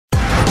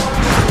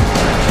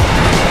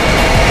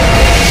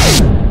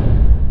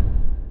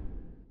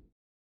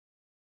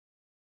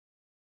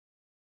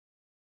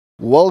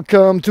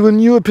Welcome to a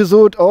new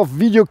episode of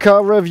Video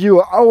Car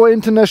Review, our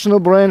international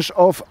branch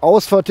of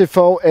Ausfahrt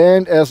TV,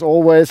 and as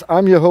always,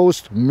 I'm your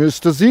host,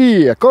 Mr.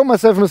 Z. I call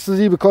myself Mr.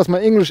 Z because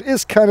my English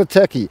is kind of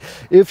tacky.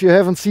 If you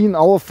haven't seen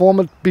our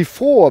format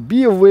before,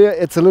 be aware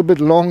it's a little bit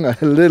longer,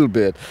 a little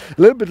bit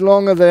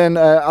longer than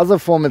other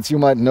formats you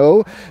might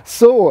know.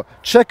 So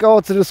check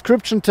out the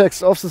description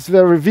text of this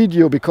very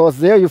video, because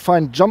there you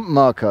find jump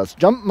markers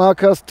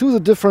to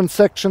the different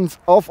sections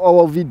of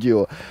our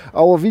video.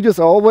 Our videos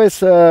are always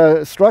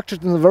structured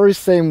in the very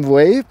same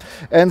way,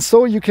 and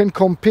so you can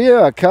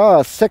compare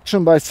cars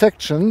section by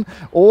section,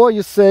 or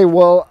you say,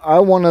 well, I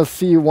want to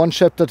see one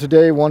chapter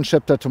today, one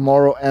chapter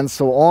tomorrow, and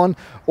so on.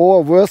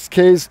 Or worst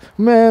case,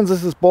 man,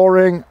 this is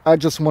boring, I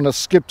just want to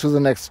skip to the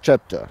next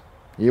chapter.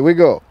 Here we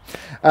go.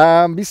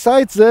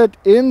 Besides that,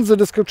 in the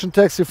description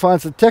text you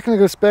find the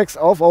technical specs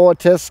of our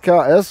test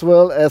car, as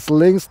well as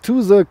links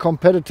to the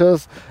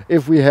competitors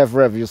if we have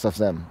reviews of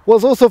them. Well,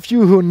 those of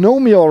you who know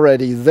me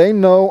already, they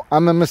know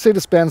I'm a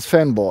Mercedes-Benz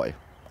fanboy.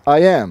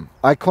 I am.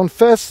 I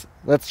confess,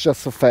 that's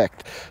just a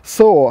fact.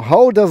 So,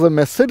 how does a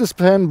Mercedes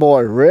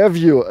fanboy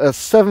review a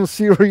 7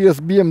 Series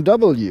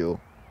BMW?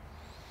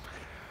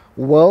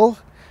 Well,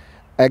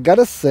 I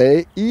gotta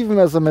say, even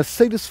as a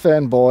Mercedes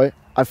fanboy,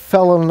 I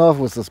fell in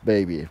love with this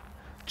baby.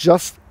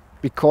 Just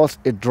because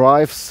it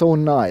drives so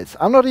nice.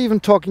 I'm not even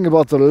talking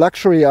about the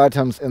luxury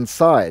items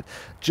inside.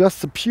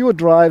 Just the pure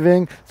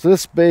driving,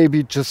 this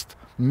baby just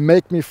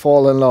make me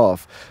fall in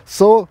love.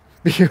 So,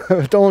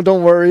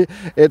 don't worry,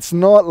 it's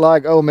not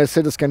like, oh,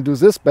 Mercedes can do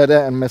this better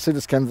and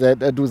Mercedes can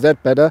do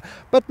that better,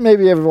 but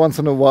maybe every once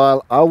in a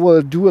while I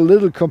will do a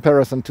little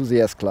comparison to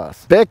the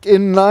S-Class. Back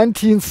in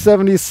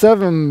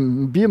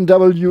 1977,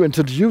 BMW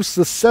introduced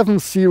the 7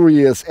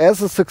 Series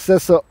as a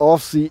successor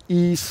of the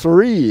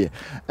E3,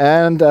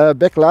 and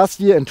back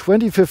last year in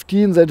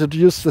 2015 they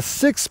introduced the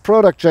 6th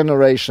product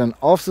generation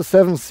of the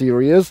 7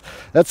 Series.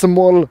 That's the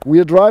model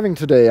we are driving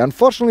today.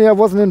 Unfortunately, I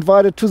wasn't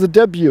invited to the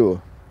debut.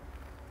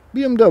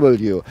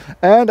 BMW,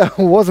 and I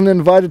wasn't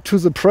invited to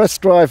the press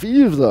drive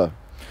either,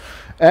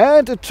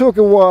 and it took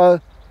a while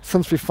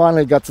since we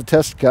finally got the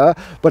test car,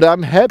 but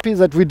I'm happy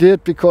that we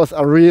did, because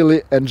I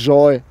really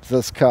enjoy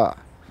this car.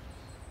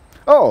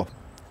 Oh,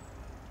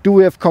 do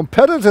we have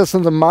competitors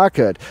in the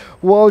market?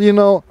 Well, you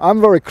know,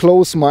 I'm very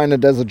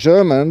close-minded as a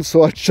German,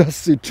 so I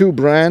just see two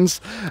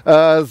brands,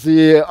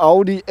 the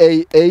Audi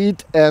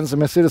A8 and the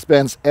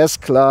Mercedes-Benz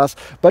S-Classe,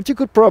 but you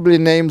could probably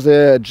name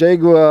the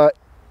Jaguar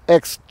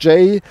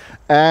XJ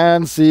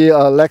and the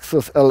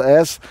Lexus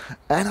LS,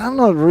 and I'm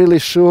not really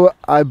sure.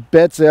 I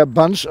bet there are a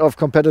bunch of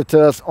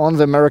competitors on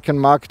the American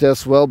market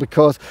as well,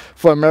 because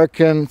for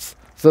Americans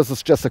this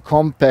is just a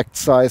compact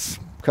size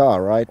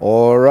car, right?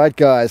 Alright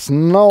guys,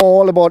 now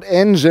all about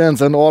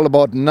engines and all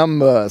about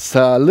numbers.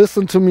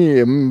 Listen to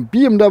me,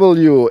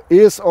 BMW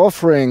is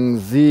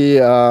offering the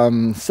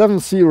 7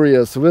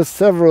 Series with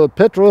several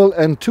petrol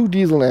and 2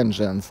 diesel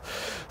engines.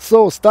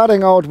 So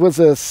starting out with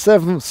a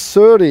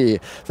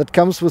 730 that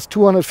comes with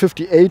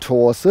 258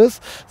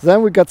 horses,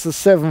 then we got the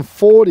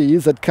 740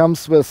 that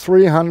comes with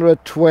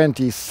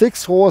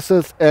 326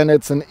 horses, and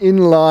it's an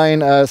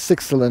inline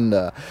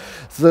 6-cylinder.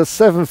 The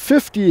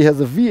 750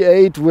 has a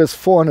V8 with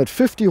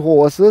 450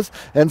 horses,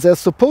 and there's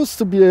supposed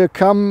to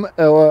become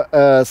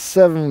a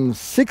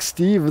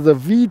 760 with a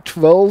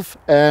V12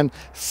 and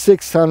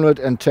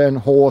 610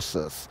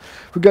 horses.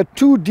 We got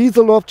 2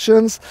 diesel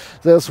options.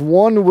 There's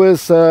one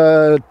with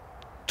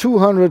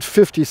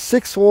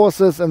 256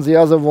 horses and the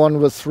other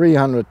one with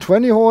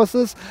 320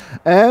 horses,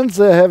 and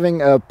they're having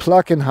a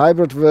plug-in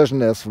hybrid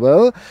version as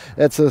well.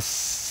 It's a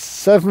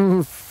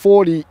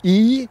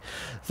 740E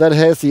that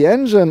has the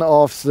engine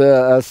of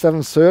the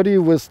 730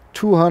 with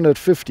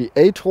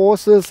 258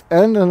 horses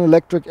and an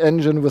electric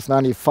engine with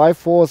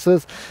 95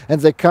 horses, and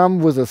they come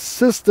with a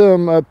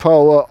system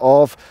power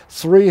of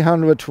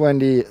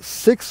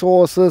 326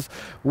 horses,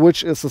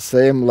 which is the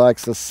same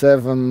like the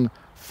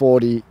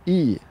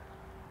 740E.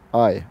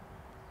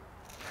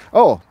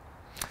 Oh,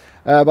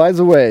 by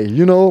the way,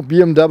 you know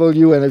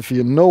BMW, and if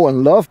you know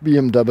and love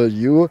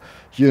BMW,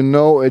 you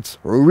know it's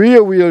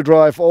rear-wheel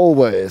drive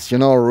always. You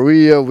know,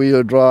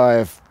 rear-wheel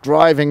drive,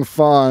 driving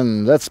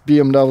fun, that's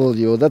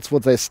BMW, that's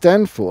what they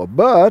stand for.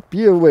 But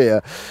be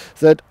aware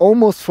that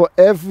almost for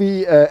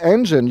every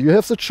engine you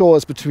have the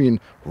choice between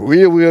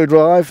rear-wheel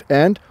drive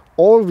and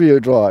all-wheel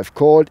drive,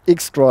 called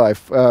X-Drive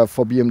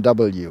for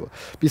BMW.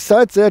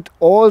 Besides that,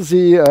 all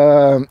the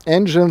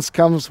engines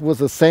comes with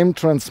the same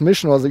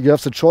transmission, or you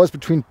have the choice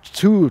between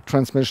 2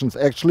 transmissions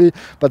actually,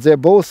 but they're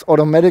both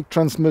automatic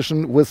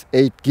transmission with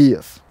 8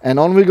 gears. And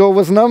on we go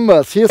with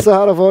numbers. Here's the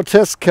heart of our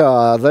test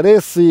car. That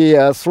is the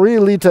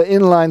 3-liter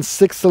inline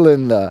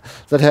 6-cylinder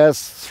that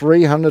has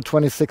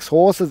 326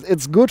 horses.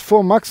 It's good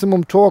for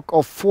maximum torque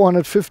of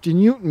 450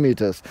 Newton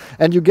meters,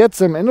 and you get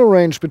them in a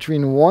range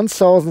between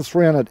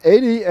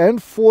 1,380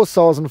 and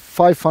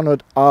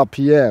 4,500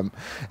 RPM.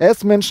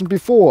 As mentioned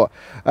before,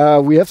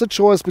 we have the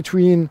choice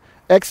between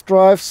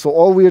X-Drive, so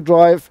all-wheel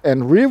drive,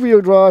 and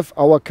rear-wheel drive.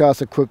 Our car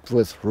is equipped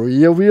with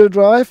rear-wheel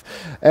drive,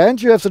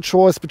 and you have the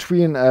choice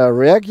between a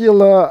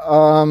regular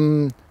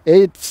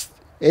 8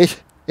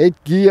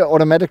 8-gear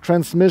automatic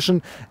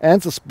transmission,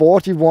 and the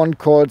sporty one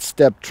called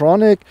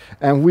Steptronic,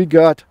 and we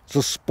got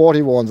the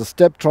sporty one, the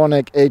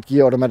Steptronic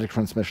 8-gear automatic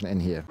transmission in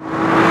here.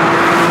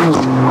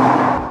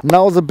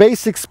 Now the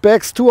basic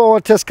specs to our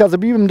test car, the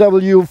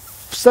BMW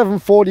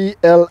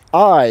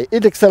 740Li.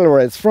 It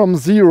accelerates from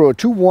 0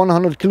 to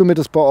 100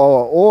 kilometers per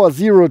hour or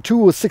 0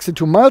 to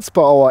 62 miles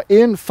per hour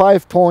in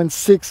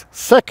 5.6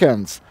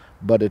 seconds.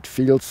 But it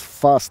feels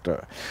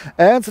faster.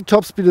 And the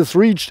top speed is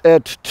reached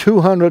at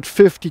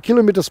 250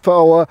 kilometers per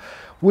hour,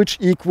 which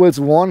equals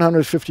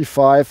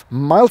 155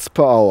 miles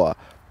per hour.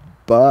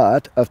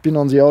 But I've been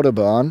on the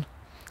Autobahn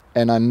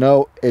and I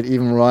know it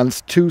even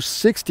runs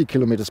 260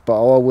 kilometers per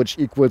hour, which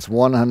equals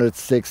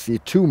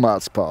 162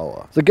 miles per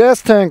hour. The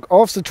gas tank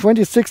of the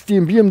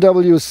 2016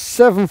 BMW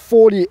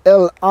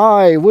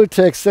 740Li will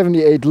take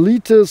 78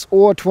 liters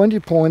or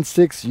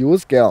 20.6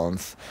 US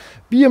gallons.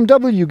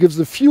 BMW gives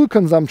a fuel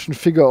consumption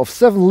figure of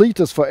 7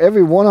 liters for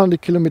every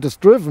 100 kilometers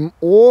driven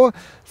or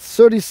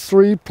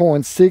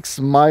 33.6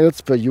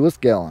 miles per US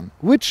gallon,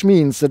 which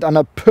means that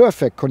under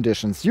perfect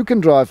conditions you can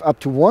drive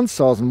up to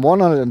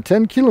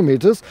 1,110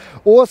 kilometers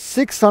or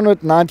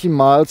 690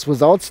 miles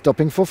without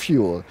stopping for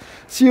fuel.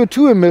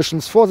 CO2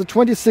 emissions for the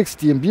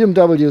 2016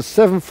 BMW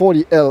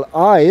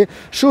 740Li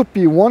should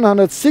be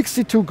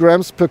 162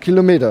 grams per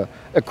kilometer,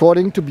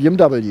 according to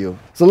BMW.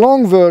 The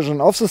long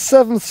version of the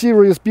 7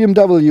 Series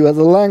BMW has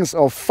a length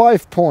of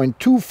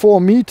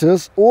 5.24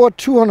 meters or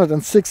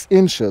 206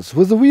 inches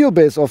with a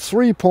wheelbase of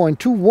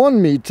 3.21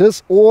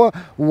 meters or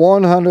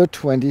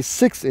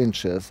 126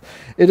 inches.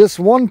 It is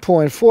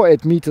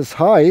 1.48 meters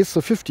high, so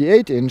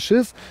 58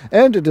 inches,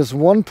 and it is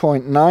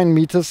 1.9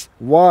 meters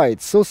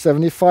wide, so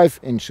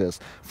 75 inches.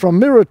 From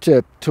mirror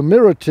tip to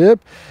mirror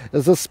tip,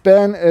 the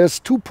span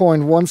is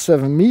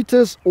 2.17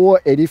 meters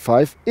or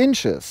 85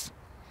 inches.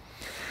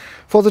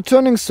 For the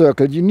turning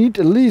circle, you need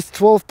at least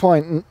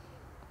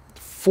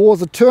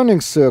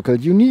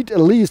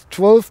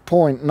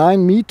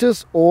 12.9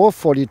 meters or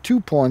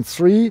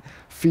 42.3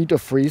 feet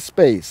of free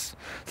space.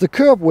 The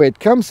curb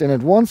weight comes in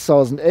at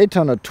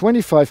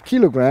 1,825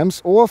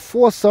 kilograms or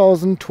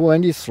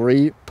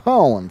 4,023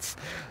 pounds.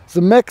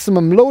 The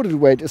maximum loaded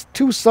weight is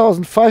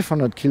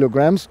 2,500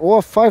 kilograms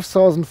or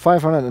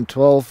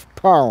 5,512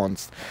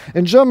 pounds.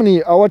 In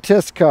Germany, our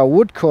test car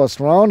would cost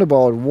around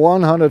about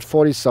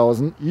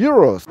 140,000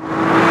 euros.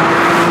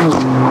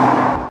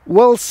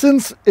 Well,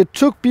 since it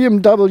took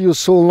BMW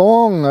so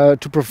long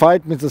to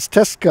provide me this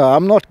test car,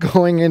 I'm not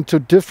going into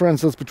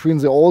differences between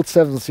the old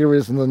 7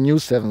 Series and the new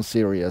 7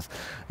 Series.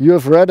 You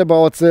have read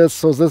about this,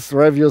 so this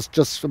review is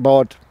just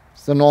about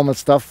the normal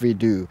stuff we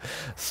do.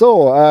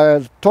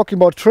 So, talking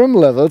about trim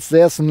levels,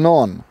 there's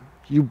none.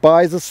 You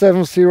buy the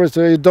 7 Series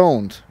or you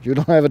don't. You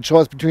don't have a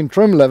choice between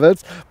trim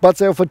levels, but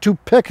they offer two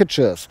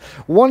packages.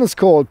 One is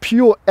called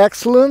Pure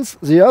Excellence,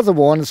 the other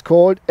one is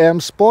called M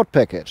Sport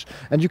Package.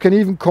 And you can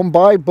even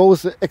combine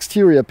both the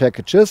exterior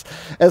packages.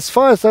 As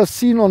far as I've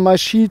seen on my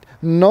sheet,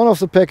 none of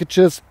the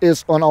packages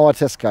is on our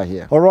test car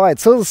here. Alright,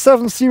 so the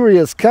 7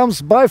 Series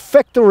comes by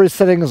factory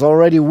settings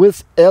already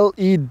with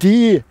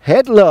LED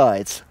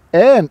headlights.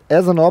 And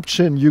as an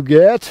option you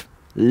get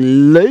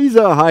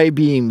laser high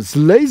beams,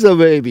 laser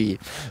baby.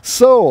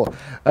 So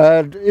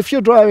if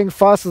you're driving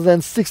faster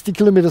than 60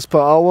 kilometers per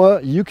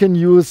hour, you can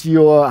use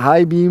your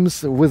high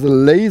beams with a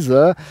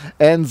laser,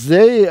 and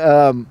they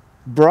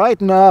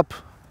brighten up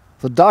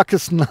the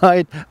darkest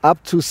night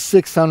up to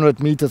 600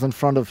 meters in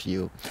front of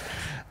you.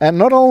 And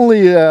not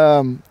only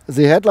the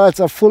headlights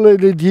are full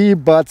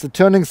LED, but the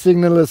turning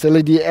signal is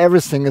LED.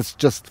 Everything is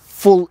just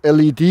full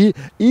LED.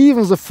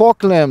 Even the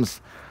fog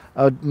lamps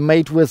are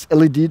made with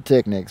LED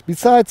techniques.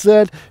 Besides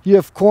that, you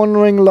have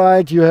cornering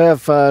light, you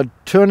have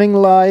turning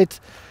light,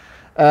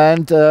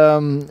 and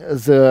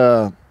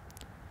the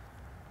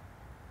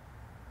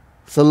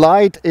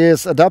light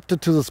is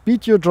adapted to the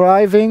speed you're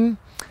driving.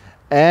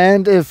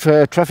 And if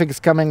traffic is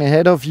coming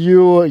ahead of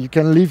you, you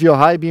can leave your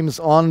high beams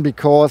on,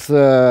 because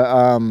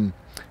the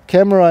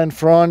camera in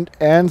front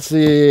and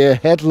the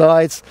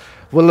headlights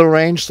will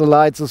arrange the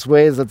lights this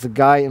way that the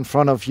guy in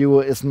front of you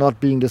is not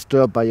being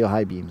disturbed by your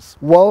high beams.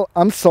 Well,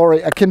 I'm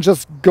sorry, I can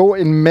just go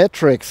in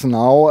metrics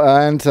now,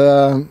 and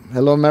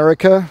hello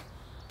America.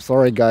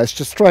 Sorry guys,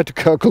 just try to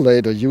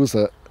calculate or use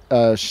a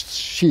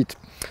sheet.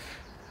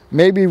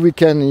 Maybe we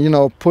can, you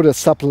know, put a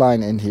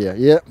subline in here.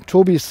 Yeah,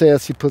 Toby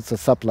says he puts a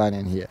subline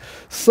in here.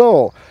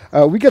 So,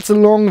 we get the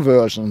long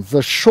version,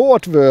 the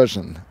short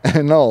version.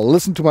 No,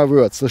 listen to my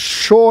words. The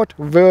short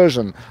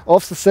version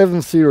of the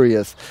 7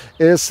 Series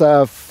is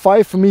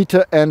 5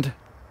 meter and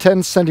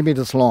 10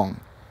 centimeters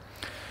long.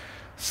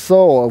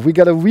 So, we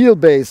got a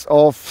wheelbase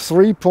of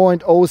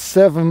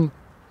 3.07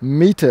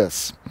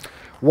 meters,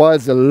 while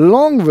the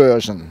long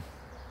version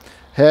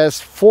has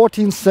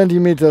 14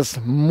 centimeters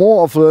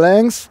more of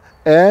length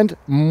and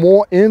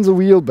more in the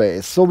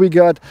wheelbase. So we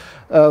got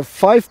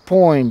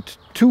 5.2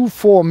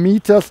 2.4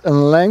 meters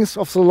in length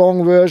of the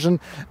long version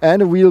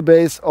and a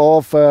wheelbase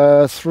of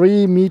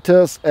 3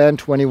 meters and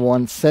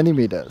 21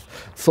 centimeters.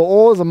 So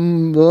all the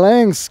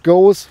length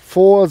goes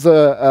for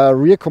the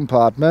rear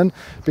compartment,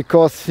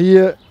 because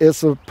here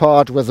is the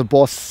part where the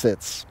boss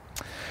sits.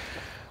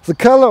 The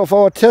color of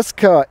our test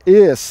car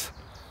is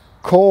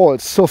called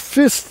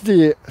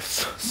Sophisto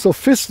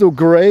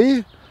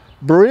Gray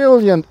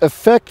Brilliant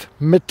Effect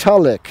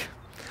Metallic.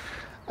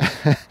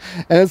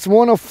 And it's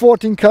one of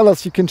 14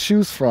 colors you can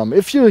choose from.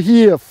 If you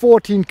hear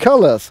 14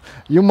 colors,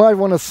 you might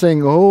want to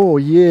think, oh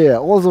yeah,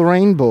 all the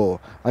rainbow.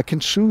 I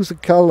can choose a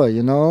color,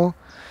 you know.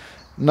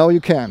 No,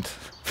 you can't,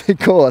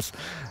 because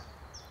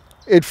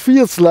it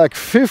feels like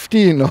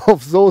 15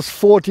 of those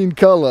 14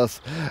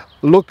 colors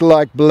look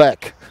like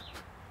black.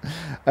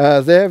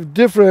 They have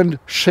different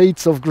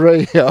shades of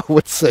gray, I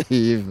would say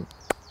even.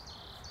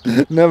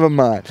 Never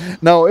mind.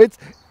 Now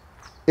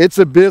it's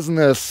a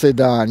business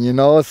sedan, you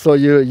know, so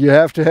you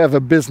have to have a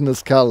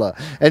business color.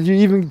 And you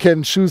even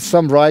can choose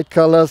some bright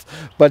colors,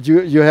 but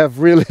you have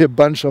really a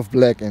bunch of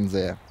black in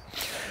there.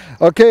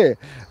 Okay,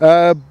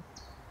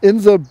 in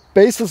the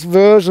basis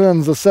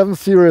version, the 7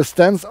 Series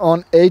stands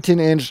on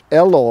 18-inch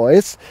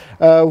alloys.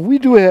 We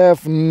do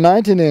have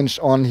 19-inch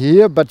on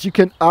here, but you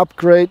can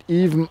upgrade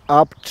even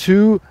up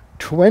to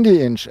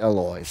 20-inch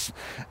alloys.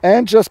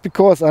 And just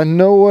because I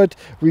know it,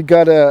 we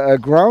got a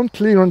ground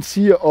clearance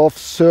here of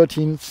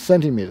 13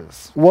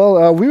 centimeters.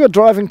 Well, we were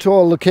driving to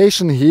our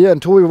location here,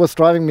 and Toby was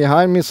driving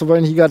behind me, so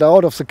when he got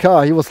out of the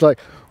car, he was like,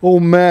 oh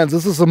man,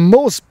 this is the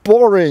most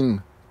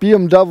boring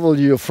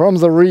BMW from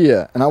the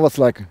rear. And I was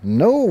like,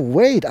 no,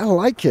 wait, I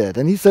like it.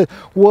 And he said,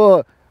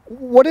 well,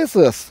 what is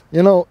this?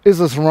 You know, is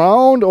this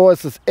round or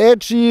is this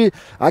edgy?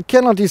 I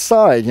cannot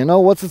decide, you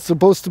know, what's it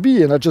supposed to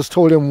be? And I just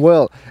told him,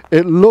 well,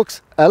 it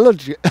looks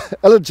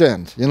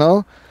elegant, you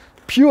know,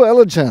 pure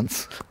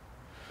elegance.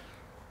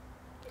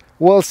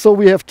 Well, so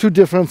we have two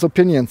different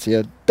opinions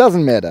here.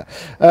 Doesn't matter.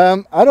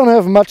 I don't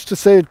have much to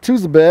say to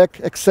the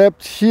back,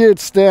 except here it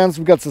stands.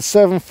 We got the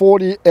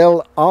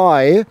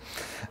 740Li.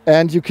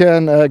 And you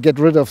can get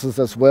rid of this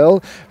as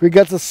well. We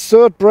got the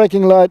third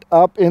braking light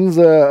up in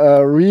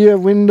the rear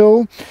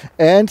window.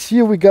 And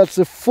here we got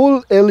the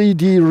full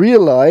LED rear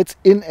lights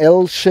in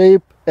L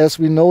shape, as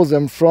we know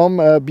them from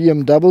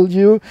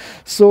BMW.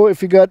 So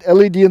if you got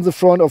LED in the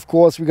front, of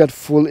course, we got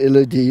full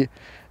LED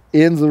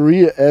in the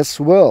rear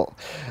as well.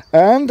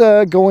 And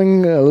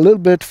going a little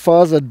bit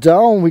farther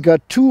down, we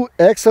got two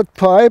exit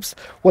pipes.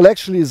 Well,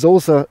 actually,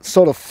 those are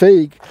sort of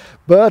fake,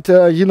 but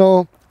you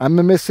know, I'm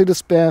a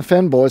Mercedes-Benz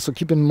fanboy, so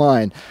keep in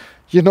mind,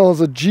 you know,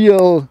 the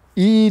GLE,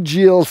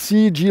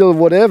 GLC, GL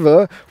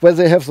whatever, where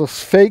they have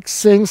those fake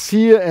things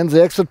here and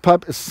the exit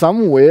pipe is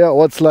somewhere,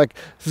 or it's like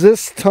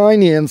this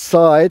tiny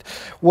inside.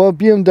 Well,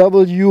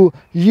 BMW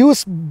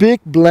use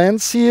big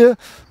blends here,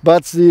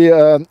 but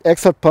the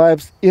exit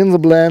pipes in the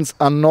blends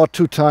are not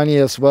too tiny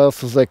as well,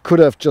 so they could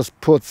have just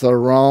put the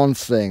round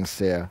things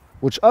there,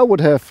 which I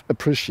would have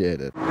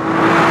appreciated.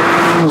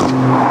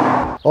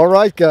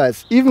 Alright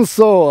guys, even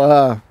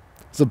so,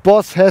 the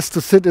boss has to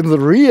sit in the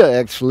rear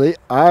actually.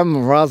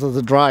 I'm rather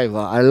the driver.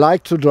 I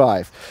like to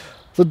drive.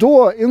 The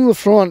door in the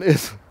front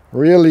is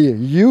really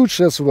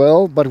huge as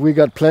well, but we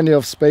got plenty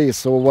of space,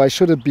 so why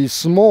should it be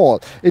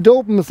small? It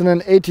opens in an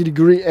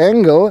 80-degree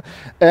angle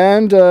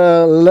and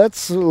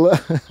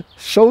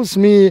shows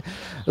me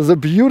the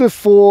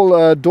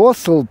beautiful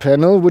dorsal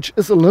panel, which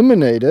is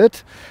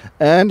illuminated,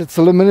 and it's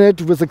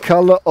illuminated with the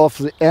color of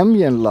the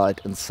ambient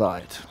light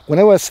inside.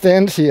 Whenever I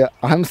stand here,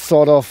 I'm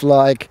sort of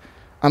like,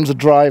 I'm the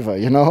driver,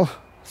 you know?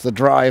 The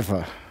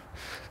driver.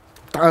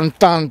 Dun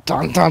dun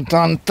dun dun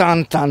dun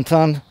dun dun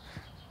dun.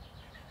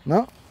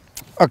 No?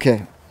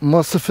 Okay,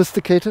 more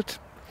sophisticated.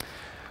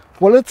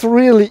 Well, it's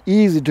really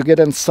easy to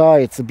get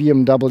inside the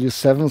BMW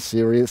 7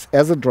 Series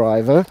as a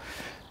driver.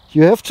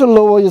 You have to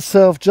lower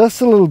yourself just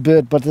a little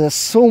bit, but there's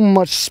so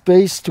much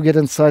space to get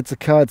inside the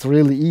car, it's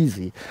really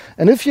easy.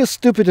 And if you're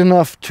stupid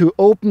enough to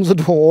open the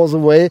door all the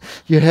way,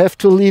 you have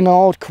to lean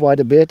out quite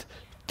a bit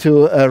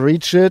to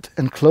reach it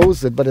and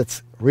close it, but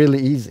it's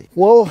really easy.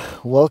 Well,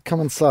 welcome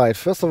inside.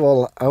 First of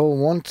all, I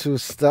want to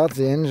start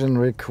the engine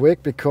real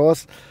quick,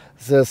 because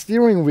the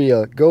steering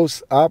wheel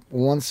goes up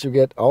once you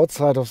get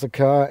outside of the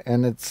car,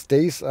 and it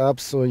stays up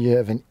so you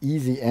have an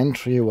easy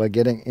entry while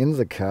getting in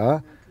the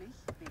car.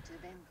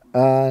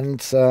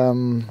 And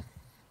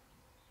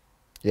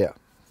yeah,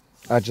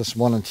 I just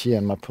want it here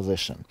in my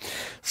position.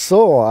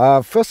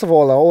 So first of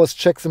all, I always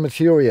check the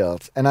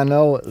materials, and I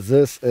know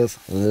this is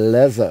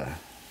leather.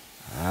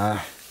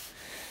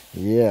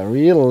 Yeah,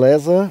 real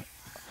leather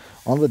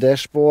on the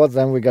dashboard.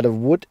 Then we got a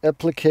wood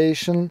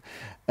application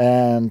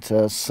and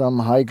some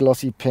high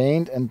glossy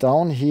paint, and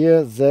down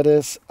here that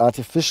is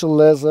artificial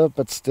leather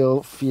but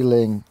still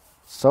feeling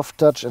soft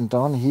touch, and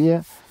down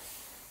here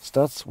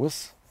starts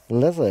with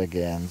leather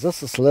again.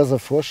 This is leather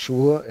for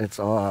sure. It's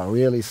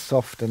really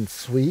soft and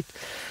sweet.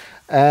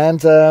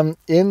 And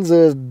in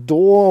the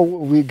door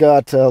we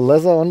got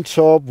leather on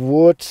top,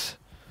 wood,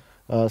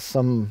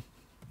 some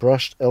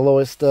brushed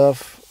alloy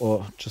stuff,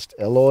 or just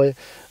alloy,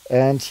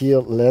 and here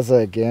leather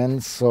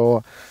again.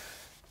 So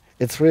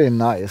it's really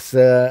nice.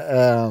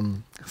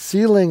 The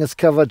ceiling is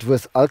covered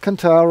with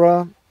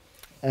Alcantara,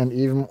 and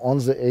even on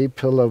the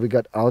A-pillar we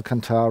got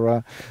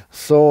Alcantara.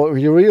 So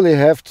you really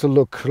have to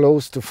look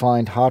close to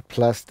find hard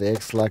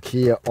plastics, like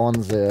here on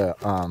the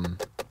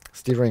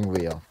steering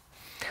wheel.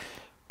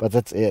 But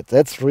that's it.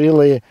 That's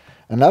really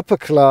an upper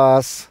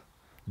class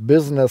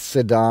business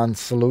sedan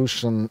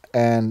solution,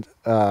 and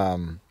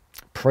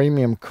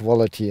premium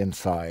quality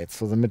inside.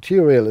 So the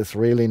material is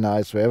really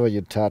nice. Wherever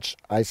you touch,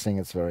 I think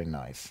it's very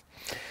nice.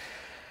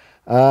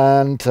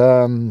 And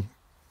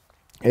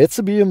it's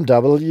a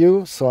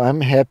BMW, so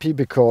I'm happy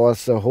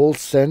because the whole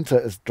center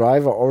is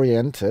driver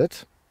oriented,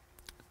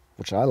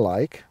 which I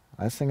like.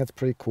 I think it's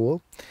pretty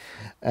cool.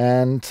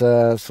 And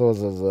so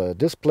the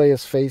display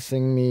is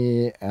facing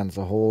me, and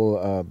the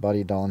whole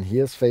body down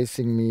here is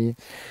facing me.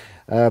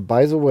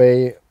 By the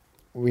way,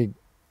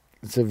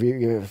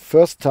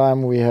 first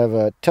time we have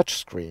a touch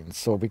screen,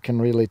 so we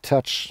can really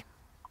touch.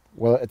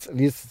 Well, it's at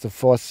least the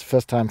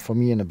first time for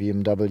me in a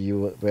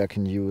BMW where I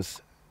can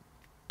use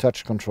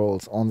touch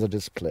controls on the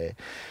display.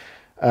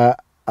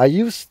 I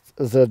used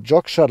the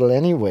jog shuttle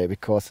anyway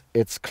because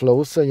it's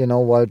closer, you know,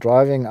 while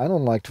driving. I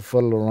don't like to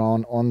fiddle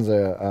around on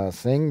the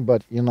thing,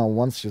 but you know,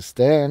 once you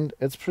stand,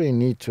 it's pretty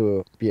neat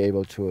to be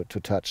able to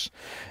touch.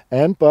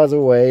 And by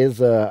the way,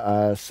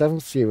 the 7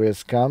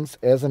 Series comes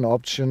as an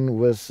option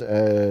with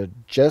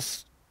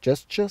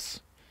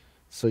gestures,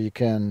 so you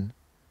can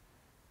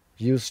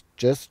use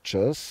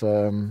gestures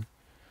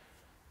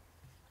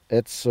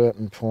at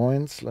certain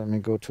points. Let me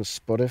go to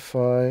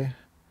Spotify.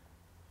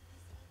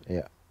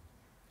 Yeah,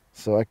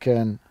 so I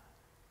can.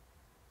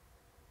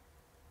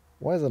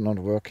 Why is it not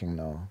working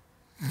now?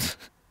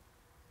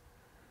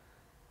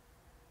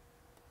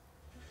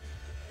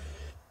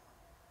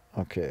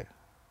 Okay,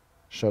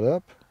 shut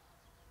up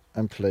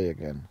and play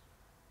again.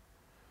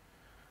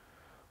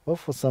 Well,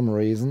 for some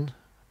reason,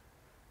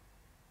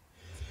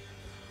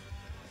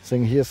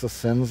 here's a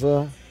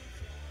sensor,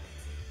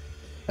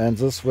 and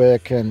this way I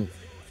can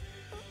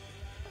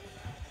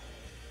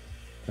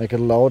make it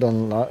loud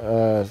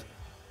and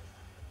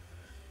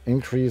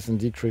increase and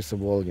decrease the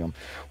volume.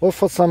 Well,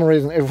 for some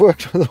reason it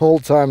worked the whole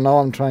time. Now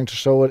I'm trying to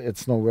show it,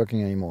 it's not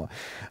working anymore.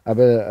 I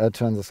better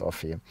turn this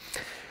off here,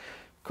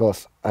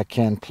 because I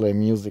can't play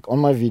music on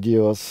my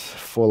videos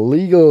for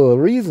legal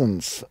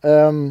reasons.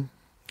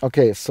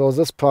 Okay, so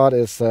this part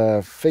is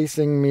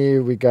facing me.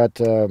 We got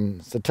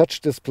the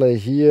touch display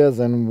here,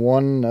 then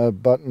one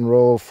button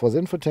row for the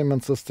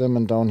infotainment system,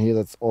 and down here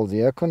that's all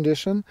the air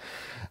condition.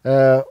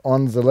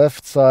 On the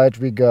left side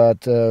we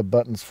got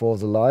buttons for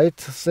the light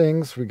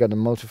things. We got a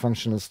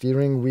multifunctional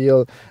steering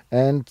wheel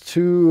and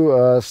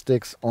two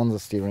sticks on the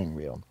steering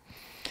wheel.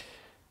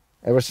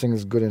 Everything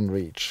is good in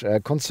reach.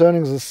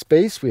 Concerning the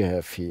space we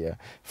have here,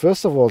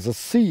 first of all, the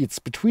seats.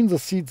 Between the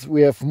seats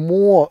we have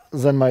more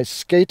than my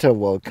skater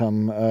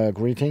welcome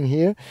greeting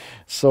here.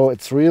 So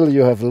it's really,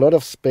 you have a lot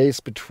of space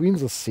between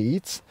the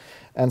seats.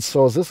 And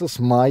so this is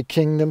my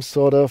kingdom,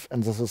 sort of,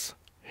 and this is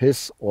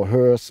his or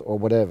hers or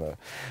whatever.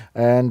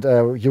 And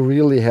you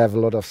really have a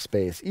lot of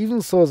space.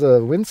 Even so,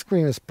 the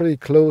windscreen is pretty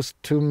close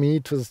to me,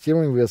 to the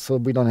steering wheel, so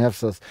we don't have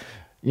this,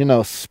 you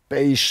know,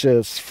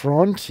 spacious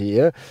front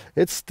here.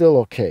 It's still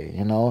okay,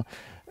 you know,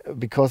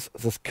 because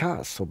this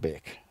car is so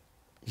big.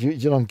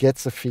 You don't get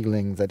the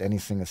feeling that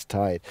anything is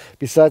tight.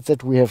 Besides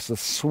that, we have the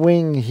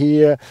swing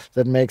here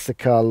that makes the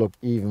car look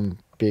even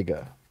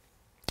bigger.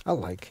 I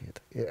like it.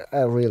 Yeah,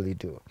 I really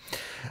do.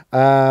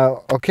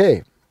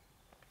 Okay.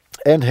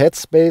 And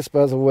headspace,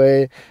 by the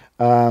way.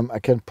 I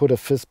can put a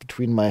fist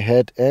between my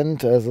head and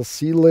the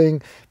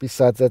ceiling.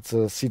 Besides that,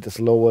 the seat is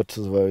lowered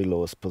to the very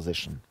lowest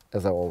position,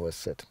 as I always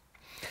said.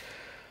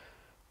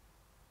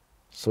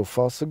 So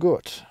far, so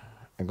good.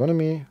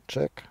 Ergonomy,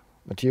 check.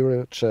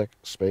 Material, check.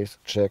 Space,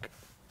 check.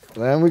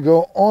 Then we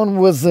go on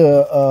with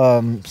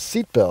the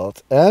seat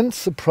belt. And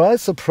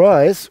surprise,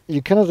 surprise,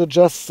 you cannot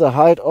adjust the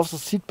height of the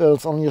seat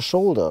belts on your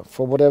shoulder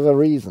for whatever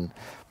reason.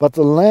 But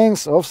the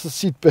length of the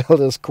seat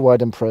belt is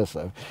quite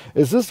impressive.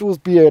 If this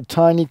would be a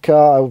tiny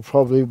car, I would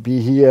probably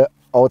be here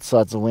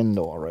outside the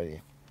window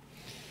already.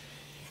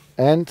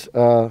 And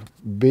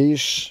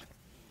beige,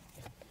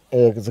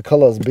 the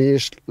color is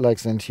beige like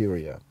the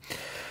interior.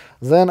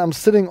 Then I'm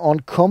sitting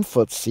on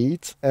comfort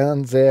seats,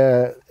 and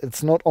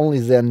it's not only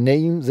their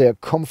name, they're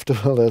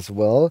comfortable as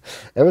well.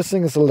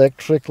 Everything is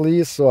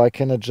electrically, so I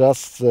can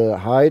adjust the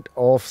height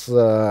of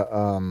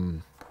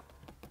the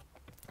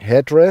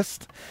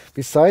headrest.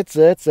 Besides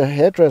that, the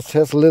headrest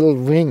has little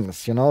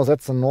wings, you know,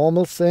 that's a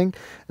normal thing,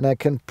 and I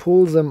can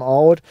pull them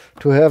out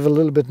to have a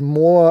little bit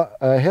more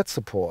head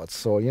support.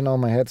 So, you know,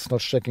 my head's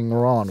not shaking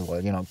around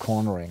while, you know,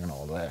 cornering and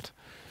all that.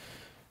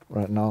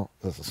 Right now,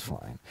 this is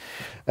fine.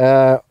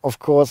 Of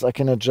course, I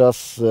can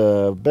adjust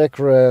the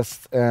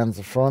backrest and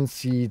the front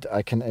seat.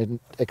 I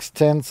can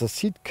extend the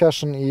seat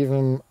cushion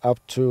even up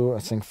to, I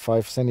think,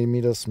 5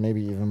 centimeters,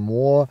 maybe even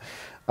more.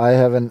 I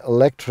have an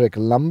electric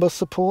lumbar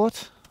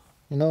support,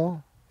 you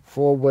know,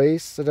 4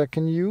 ways that I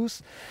can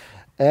use.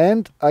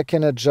 And I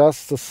can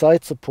adjust the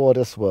side support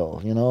as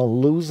well, you know,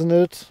 loosen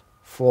it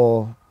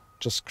for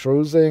just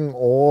cruising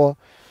or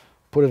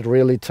put it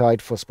really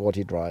tight for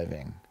sporty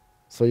driving.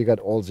 So you got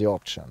all the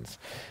options.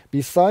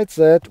 Besides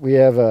that, we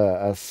have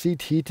a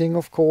seat heating,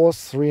 of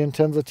course, 3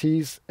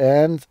 intensities,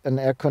 and an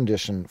air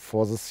condition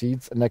for the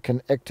seats, and I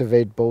can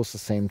activate both at the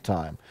same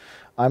time.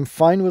 I'm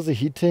fine with the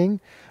heating.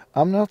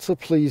 I'm not so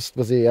pleased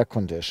with the air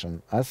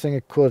condition. I think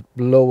it could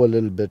blow a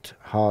little bit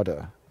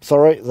harder.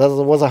 Sorry, that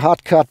was a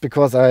hard cut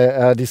because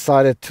I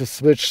decided to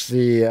switch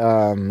the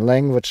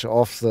language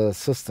of the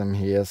system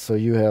here, so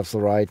you have the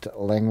right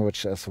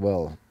language as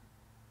well.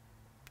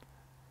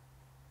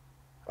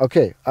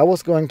 Okay, I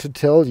was going to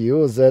tell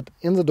you that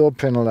in the door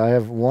panel I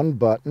have one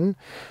button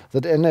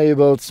that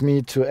enables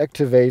me to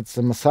activate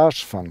the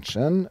massage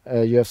function.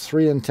 You have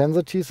 3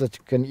 intensities that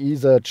you can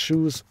either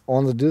choose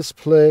on the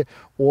display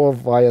or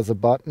via the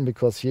button,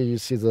 because here you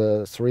see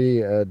the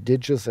 3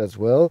 digits as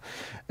well.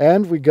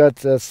 And we got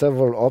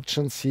several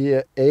options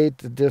here,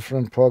 8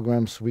 different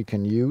programs we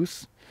can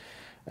use.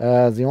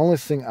 The only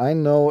thing I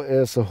know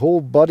is the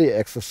whole body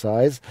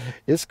exercise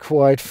is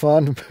quite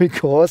fun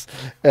because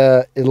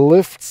it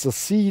lifts the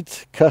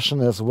seat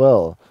cushion as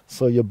well.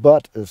 So your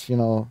butt is, you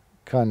know,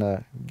 kind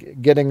of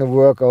getting a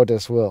workout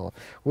as well,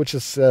 which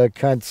is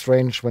kind of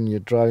strange when you're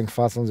driving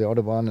fast on the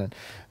Autobahn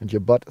and your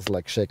butt is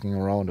like shaking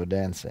around or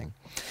dancing.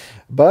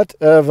 But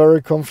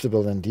very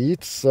comfortable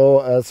indeed.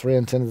 So 3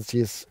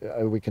 intensities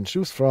we can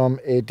choose from,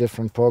 8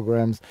 different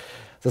programs.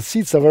 The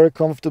seats are very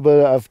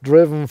comfortable. I've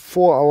driven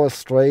 4 hours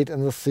straight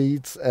in the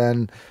seats,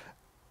 and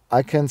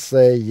I can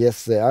say,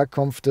 yes, they are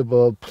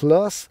comfortable.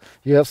 Plus,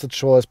 you have the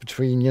choice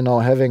between, you know,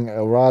 having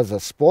a rather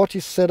sporty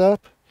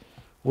setup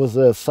with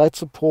a side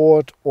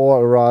support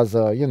or a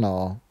rather, you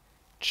know,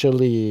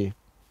 chilly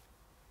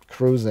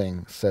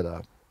cruising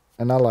setup.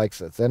 And I like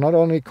that. They're not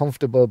only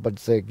comfortable, but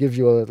they give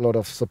you a lot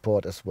of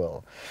support as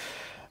well.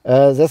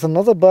 There's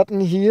another button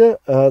here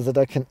that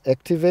I can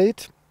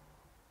activate.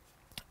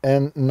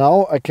 And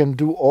now I can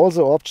do all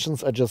the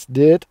options I just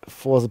did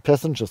for the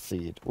passenger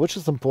seat, which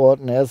is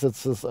important as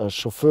it's a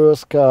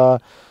chauffeur's car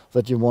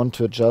that you want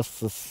to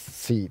adjust the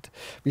seat.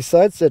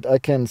 Besides that, I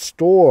can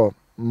store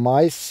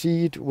my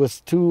seat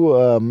with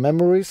 2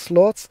 memory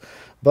slots,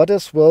 but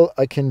as well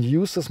I can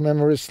use these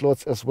memory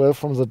slots as well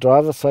from the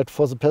driver's side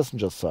for the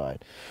passenger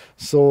side.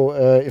 So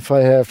if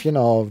I have, you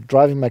know,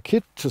 driving my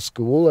kid to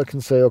school, I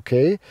can say,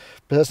 okay,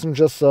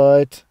 passenger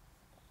side,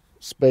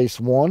 space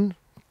 1,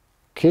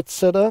 kid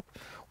setup,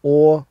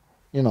 or,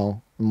 you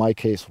know, in my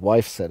case,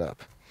 wife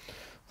setup.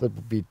 That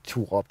would be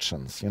 2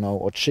 options, you know,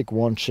 or chick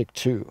 1, chick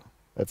 2.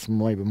 That's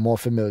maybe more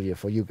familiar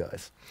for you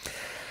guys.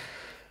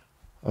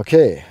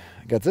 Okay,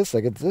 I got this,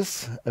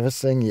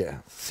 everything, yeah.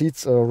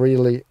 Seats are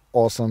really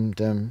awesome,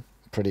 damn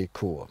pretty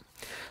cool.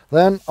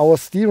 Then our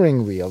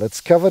steering wheel,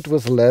 it's covered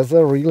with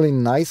leather, really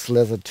nice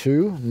leather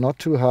too, not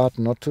too hard,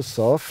 not too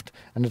soft,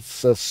 and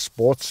it's a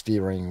sports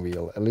steering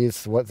wheel, at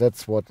least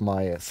that's what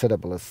my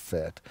setup list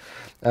said.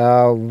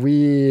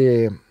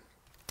 We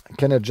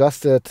can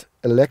adjust it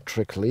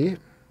electrically,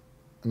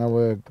 and I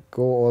will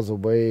go all the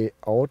way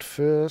out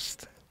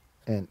first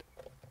and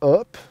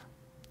up,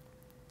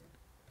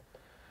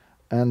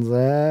 and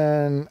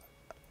then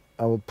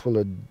I will pull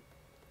it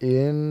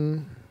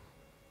in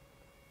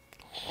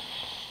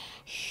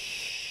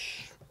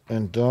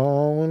and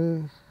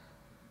down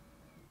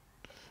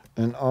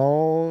and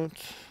out.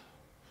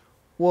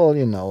 Well,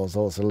 you know,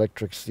 those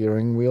electric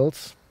steering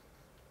wheels.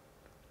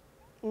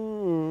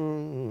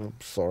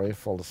 Sorry,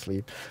 fall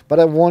asleep. But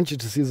I want you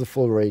to see the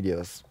full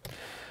radius.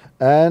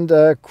 And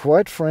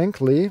quite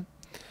frankly,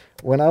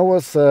 when I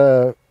was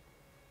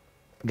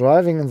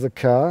driving in the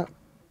car,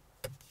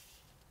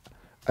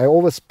 I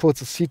always put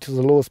the seat to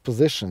the lowest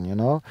position, you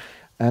know.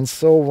 And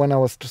so when I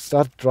was to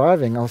start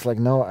driving, I was like,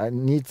 no, I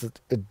need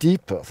a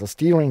deeper, the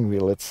steering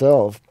wheel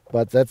itself,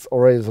 but that's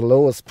already the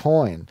lowest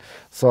point.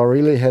 So I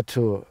really had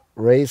to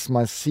raise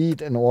my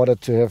seat in order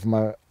to have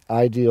my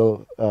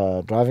ideal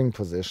driving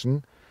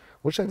position,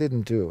 which I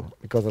didn't do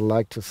because I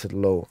like to sit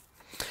low.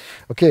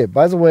 Okay,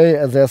 by the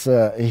way, there's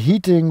a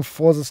heating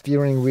for the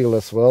steering wheel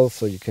as well,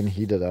 so you can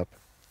heat it up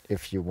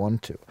if you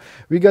want to.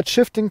 We got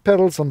shifting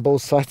pedals on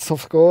both sides,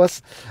 of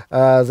course.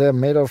 They're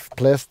made of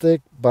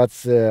plastic, but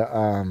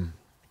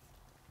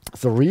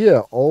the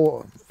rear,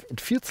 oh,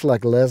 it feels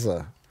like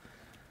leather.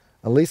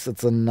 At least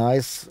it's a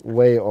nice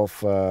way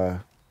of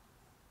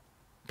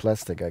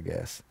plastic, I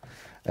guess.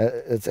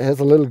 It has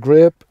a little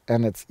grip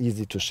and it's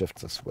easy to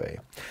shift this way.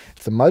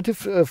 It's a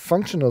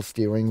multi-functional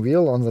steering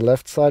wheel. On the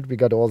left side we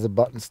got all the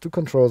buttons to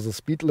control the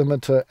speed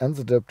limiter and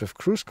the adaptive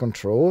cruise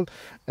control,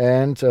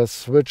 and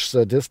switch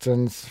the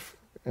distance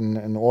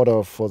in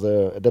order for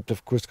the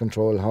adaptive cruise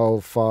control,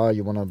 how far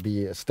you want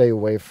to stay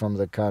away from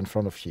the car in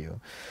front of you.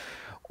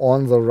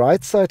 On the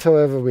right side,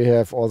 however, we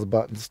have all the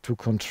buttons to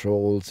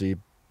control the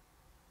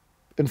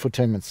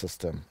infotainment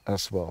system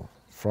as well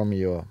from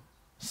your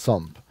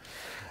thumb.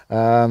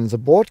 The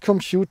board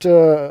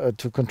computer,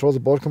 to control the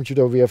board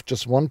computer, we have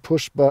just one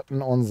push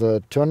button on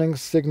the turning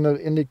signal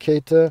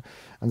indicator,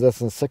 and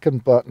that's a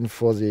second button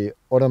for the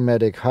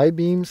automatic high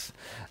beams.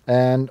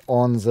 And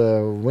on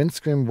the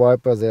windscreen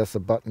wiper, there's a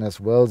button as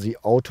well, the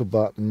auto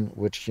button,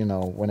 which, you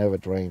know, whenever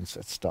it rains,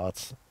 it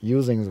starts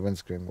using the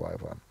windscreen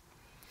wiper.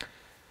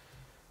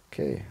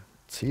 Okay,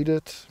 it's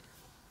heated.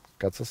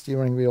 Got the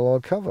steering wheel all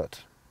covered.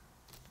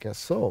 Guess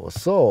so.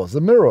 So,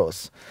 the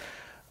mirrors.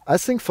 I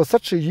think for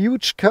such a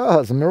huge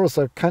car, the mirrors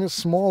are kind of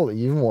small,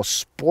 even more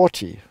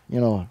sporty.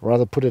 You know,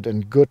 rather put it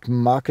in good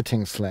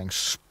marketing slang.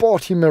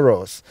 Sporty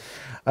mirrors.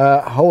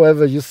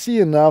 However, you see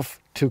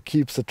enough to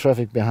keep the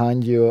traffic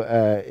behind you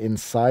in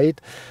sight.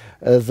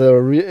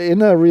 The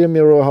inner rear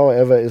mirror,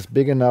 however, is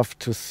big enough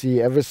to see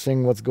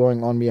everything what's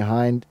going on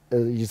behind.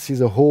 You see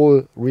the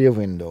whole rear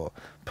window,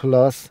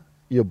 plus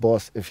your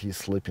boss if he's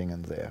sleeping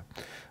in there.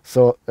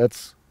 So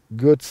that's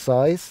good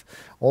size.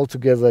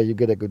 Altogether, you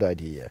get a good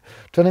idea.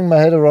 Turning my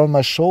head around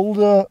my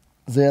shoulder,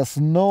 there's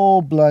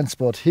no blind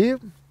spot here,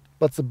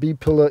 but the B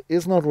pillar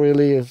is not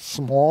really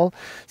small.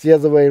 The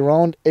other way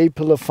around, A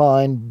pillar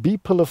fine, B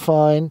pillar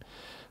fine,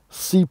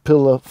 C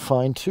pillar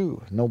fine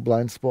too. No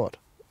blind spot.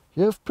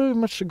 You have pretty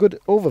much a good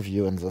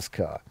overview in this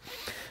car.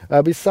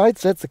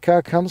 Besides that, the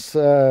car comes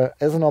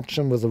as an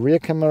option with a rear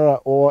camera,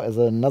 or as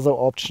another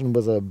option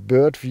with a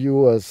bird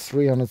view, a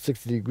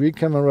 360-degree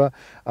camera.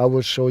 I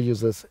will show you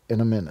this in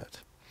a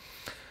minute.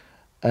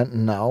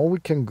 And now we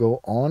can go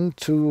on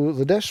to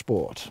the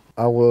dashboard.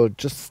 I will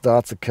just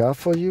start the car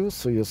for you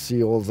so you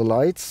see all the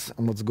lights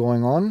and what's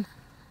going on.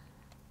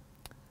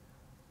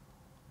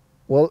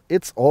 Well,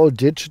 it's all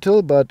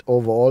digital, but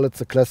overall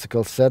it's a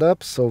classical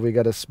setup. So we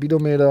got a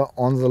speedometer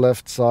on the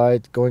left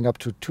side going up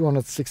to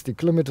 260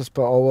 kilometers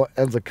per hour,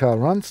 and the car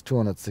runs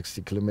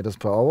 260 kilometers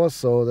per hour,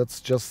 so that's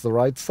just the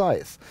right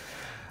size.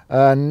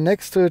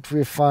 Next to it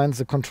we find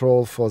the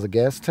control for the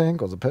gas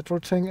tank, or the petrol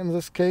tank in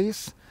this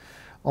case.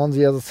 On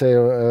the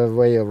other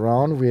way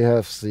around, we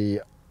have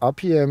the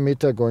RPM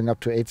meter going up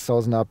to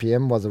 8,000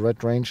 RPM, while the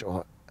red range,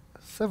 or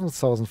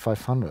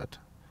 7,500.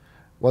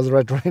 Well, the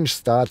red range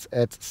starts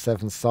at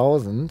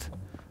 7,000.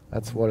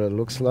 That's what it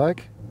looks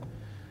like.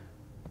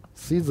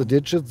 See the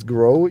digits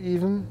grow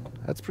even.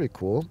 That's pretty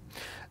cool.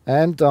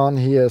 And down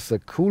here is the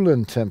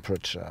coolant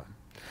temperature.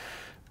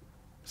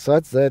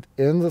 Besides that,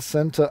 in the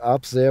center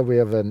up there, we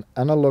have an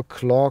analog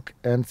clock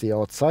and the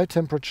outside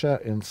temperature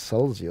in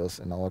Celsius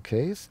in our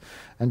case.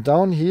 And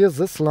down here,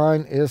 this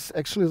line is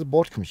actually the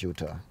board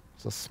computer.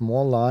 It's a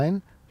small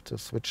line to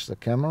switch the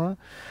camera.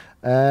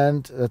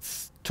 And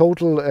it's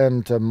total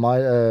and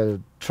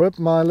trip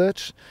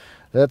mileage.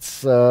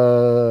 That's that's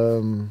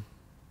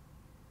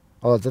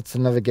the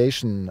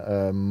navigation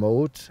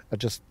mode. I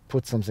just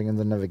put something in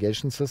the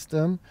navigation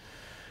system.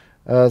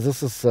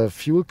 This is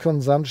fuel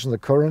consumption, the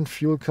current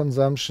fuel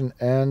consumption,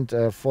 and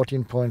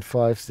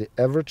 14.5 the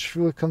average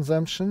fuel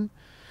consumption.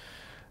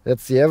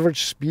 That's the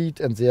average speed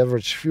and the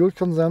average fuel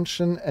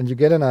consumption, and you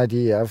get an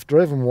idea. I've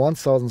driven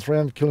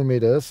 1,300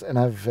 kilometers and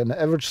I have an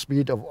average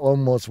speed of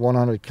almost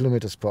 100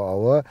 kilometers per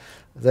hour.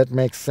 That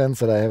makes sense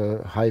that I have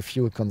a high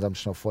fuel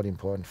consumption of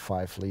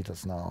 14.5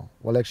 liters now.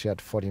 Well, actually I had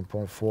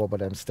 14.4,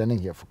 but I'm standing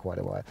here for quite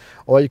a while.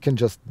 Or you can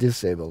just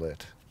disable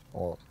it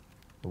all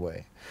the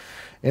way.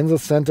 In the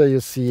center you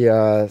see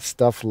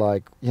stuff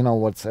like, you know,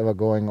 what's ever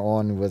going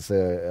on with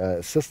the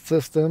assist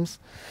systems.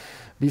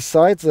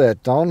 Besides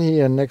that, down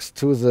here next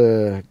to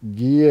the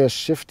gear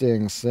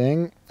shifting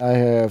thing, I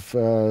have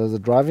the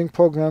driving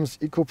programs,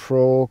 Eco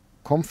Pro,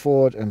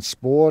 Comfort and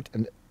Sport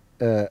and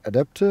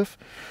Adaptive.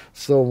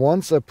 So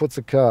once I put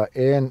the car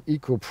in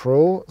Eco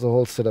Pro, the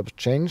whole setup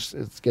changed.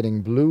 It's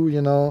getting blue,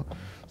 you know.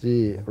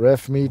 The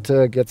ref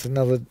meter gets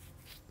another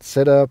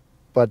setup,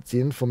 but the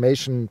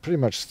information pretty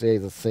much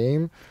stays the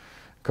same.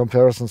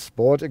 Comparison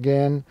Sport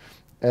again,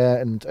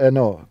 and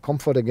no,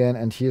 Comfort again,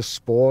 and here's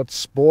Sport.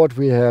 Sport,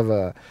 we have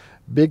a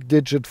big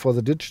digit for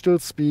the digital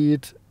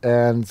speed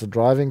and the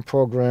driving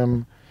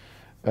program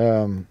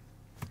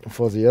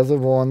for the other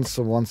one.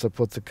 So once I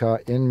put the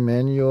car in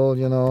manual,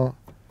 you know,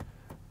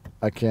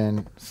 I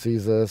can see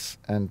this,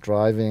 and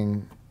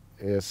driving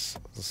is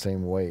the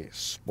same way,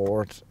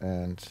 Sport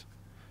and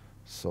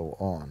so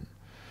on.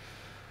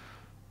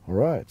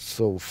 Alright,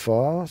 so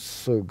far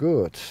so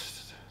good.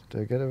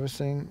 Did I get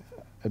everything?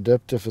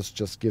 Adaptive is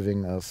just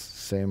giving us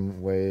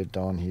same way.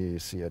 Down here you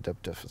see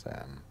adaptive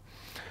then.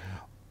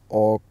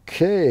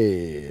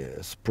 Okay,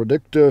 it's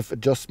predictive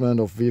adjustment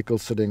of vehicle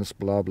settings,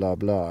 blah blah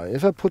blah.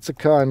 If I put the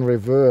car in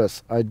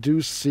reverse, I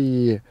do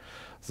see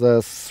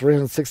the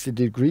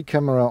 360-degree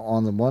camera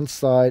on the one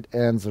side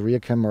and the rear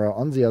camera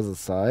on the other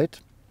side.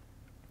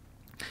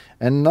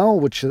 And now,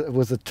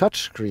 with a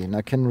touch screen,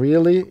 I can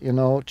really, you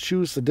know,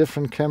 choose the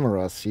different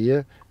cameras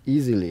here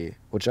easily,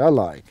 which I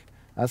like.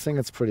 I think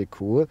it's pretty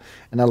cool,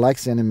 and I like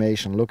the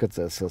animation. Look at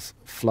this, this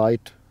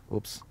flight,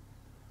 oops,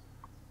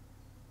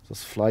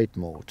 this flight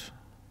mode.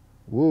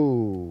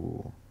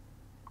 Whoa,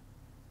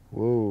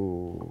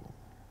 whoa.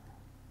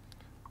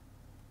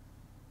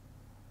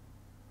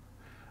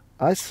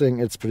 I think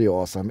it's pretty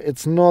awesome.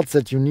 It's not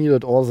that you need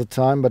it all the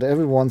time, but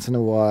every once in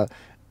a while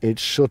it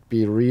should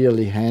be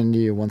really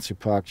handy once you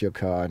park your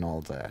car and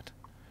all that.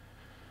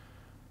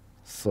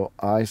 So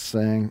I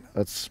think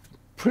that's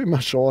pretty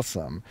much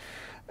awesome.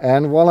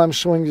 And while I'm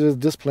showing you the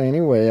display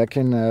anyway, I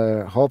can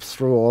hop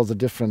through all the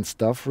different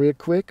stuff real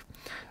quick.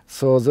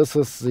 So this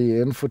is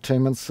the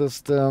infotainment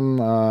system.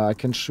 I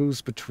can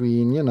choose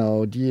between, you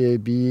know,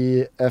 DAB,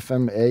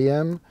 FM,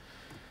 AM.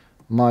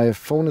 My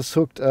phone is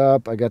hooked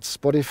up. I got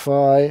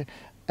Spotify,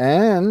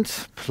 and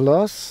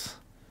plus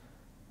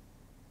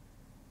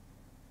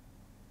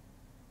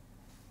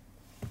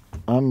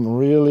I'm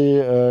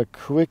really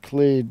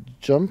quickly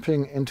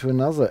jumping into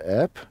another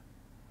app.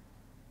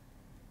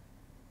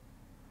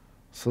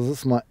 So this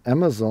is my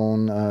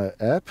Amazon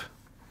app.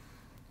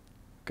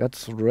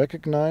 Got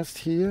recognized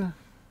here.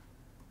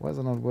 Why is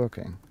it not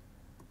working?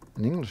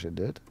 In English it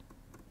did.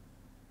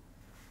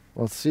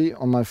 Well, see,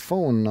 on my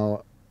phone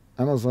now,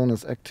 Amazon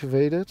is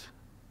activated.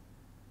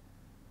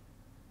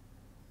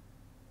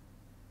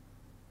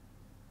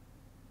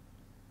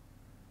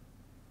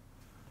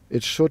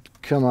 It should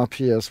come up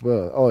here as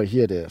well. Oh,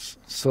 here it is.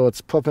 So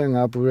it's popping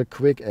up real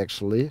quick,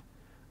 actually.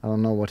 I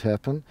don't know what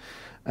happened.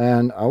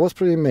 And I was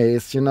pretty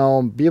amazed. You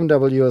know,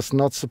 BMW is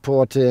not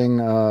supporting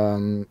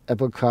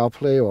Apple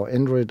CarPlay or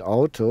Android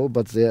Auto,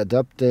 but they're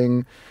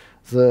adapting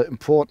the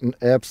important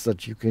apps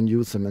that you can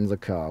use them in the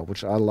car,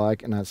 which I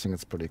like, and I think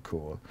it's pretty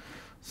cool.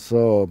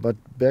 So, but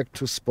back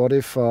to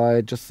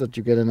Spotify, just that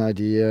you get an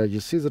idea. You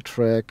see the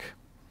track.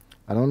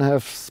 I don't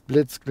have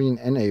split screen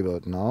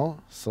enabled now,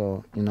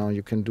 so you know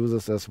you can do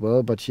this as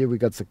well. But here we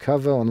got the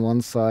cover on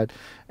one side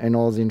and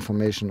all the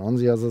information on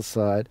the other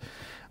side.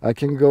 I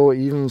can go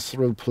even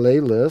through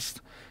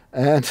playlist,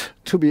 and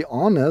to be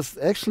honest,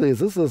 actually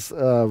this is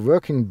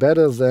working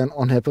better than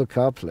on Apple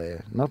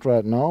CarPlay. Not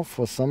right now,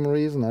 for some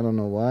reason, I don't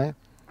know why.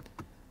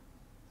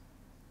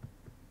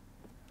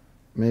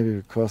 Maybe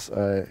because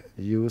I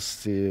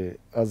use the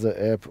other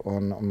app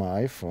on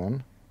my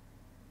iPhone.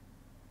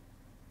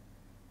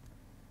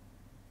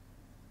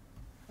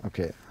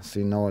 Okay,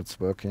 see, now it's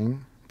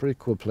working. Pretty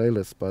cool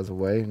playlist, by the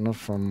way. Not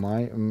from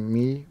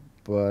me,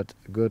 but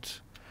a good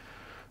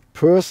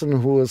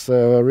person who is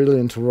really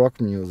into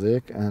rock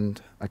music, and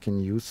I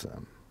can use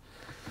them.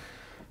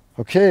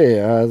 Okay,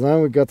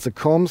 then we got the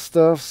com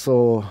stuff,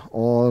 so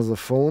all the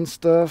phone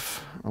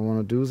stuff. I want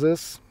to do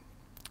this.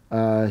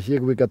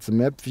 Here we got the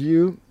map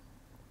view.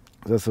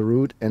 There's a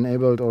route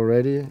enabled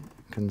already. You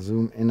can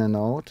zoom in and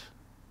out.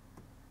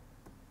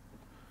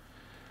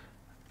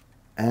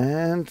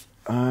 And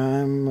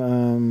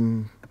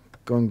I'm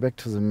going back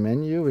to the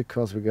menu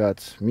because we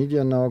got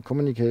media now,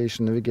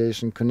 communication,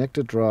 navigation,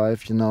 connected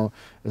drive, you know,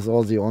 is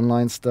all the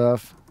online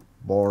stuff.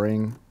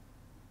 Boring.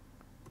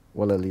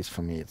 Well, at least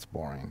for me it's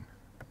boring.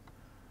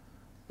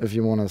 If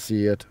you want to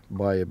see it,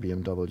 buy a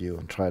BMW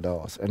and try it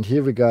out. And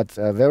here we got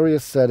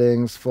various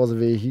settings for the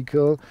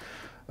vehicle.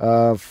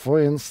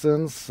 For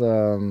instance,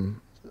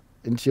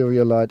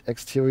 interior light,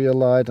 exterior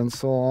light, and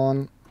so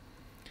on.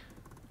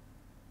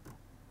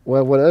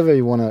 Well, whatever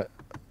you want to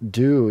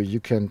do, you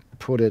can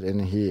put it in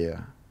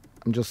here.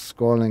 I'm just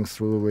scrolling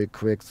through real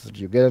quick so that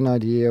you get an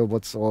idea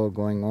what's all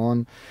going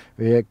on.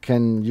 We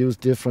can use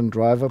different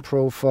driver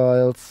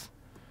profiles.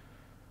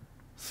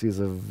 See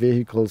the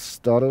vehicle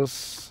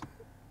status,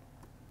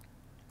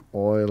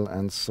 oil,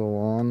 and so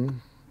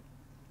on.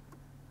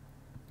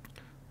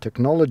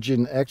 Technology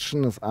in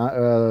action is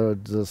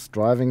this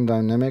driving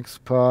dynamics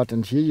part,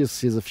 and here you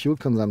see the fuel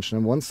consumption.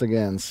 And once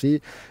again,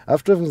 see,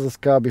 I've driven this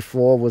car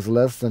before with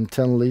less than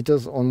 10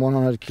 liters on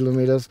 100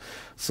 kilometers,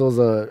 so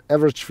the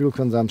average fuel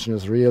consumption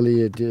is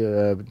really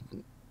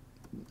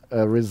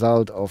a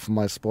result of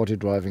my sporty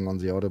driving on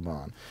the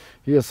Autobahn.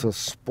 Here's a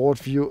sport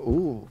view.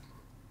 Ooh,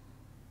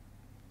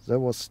 that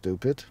was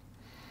stupid.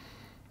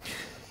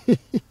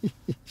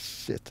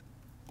 Shit.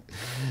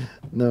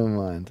 Never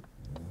mind.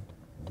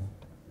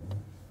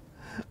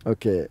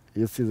 Okay,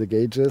 you see the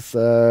gauges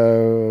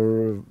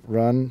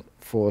run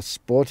for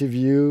sporty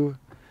view,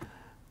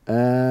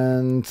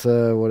 and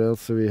what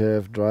else do we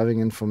have? Driving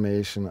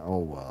information. Oh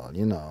well,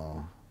 you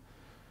know,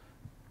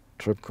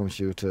 trip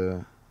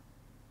computer,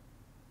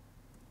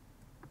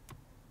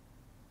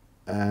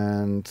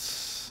 and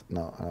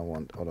no, I don't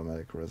want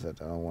automatic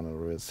reset. I don't want to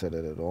reset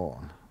it at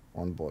all.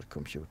 Onboard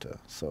computer.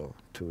 So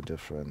 2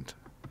 different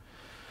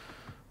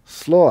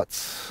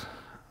slots.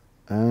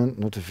 And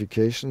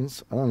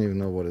notifications, I don't even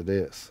know what it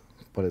is,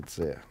 but it's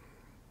there.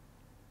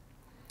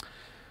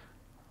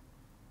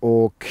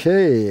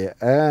 Okay,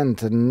 and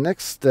the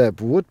next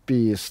step would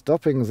be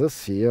stopping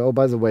this here. Oh,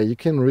 by the way, you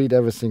can read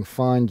everything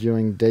fine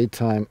during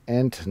daytime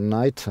and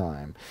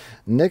nighttime.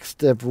 Next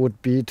step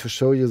would be to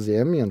show you the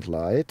ambient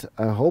light.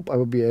 I hope I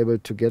will be able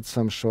to get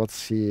some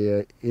shots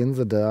here in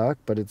the dark,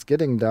 but it's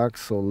getting dark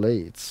so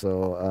late,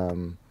 so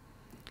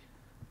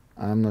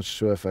I'm not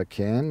sure if I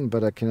can,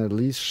 but I can at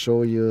least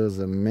show you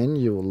the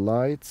menu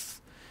lights,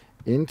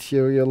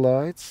 interior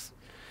lights.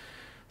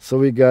 So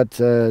we got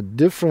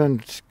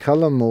different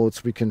color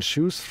modes we can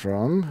choose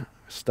from.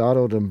 Start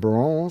out in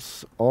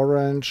bronze,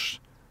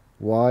 orange,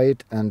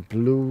 white, and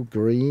blue,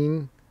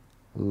 green,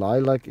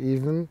 lilac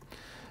even.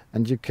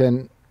 And you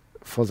can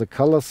for the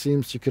color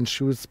schemes, you can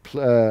choose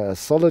a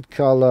solid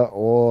color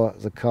or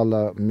the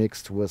color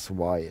mixed with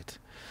white.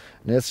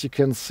 And as you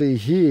can see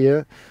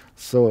here,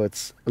 so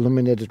it's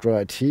illuminated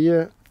right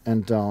here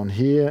and down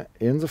here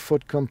in the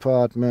foot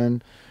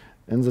compartment,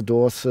 in the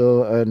door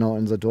sill,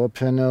 in the door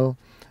panel,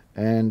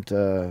 and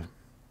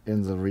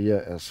in the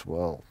rear as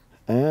well.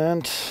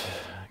 And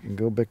you can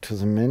go back to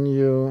the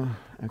menu,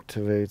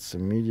 activate the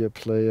media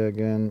player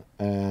again,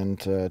 and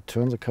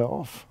turn the car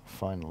off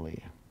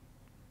finally.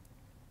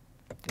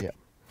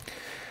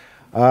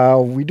 Yeah.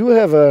 We do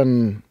have a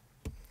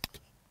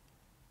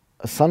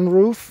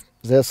sunroof.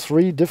 There's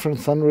 3 different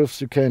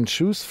sunroofs you can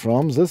choose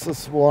from. This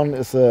is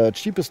the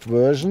cheapest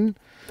version.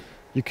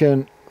 You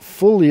can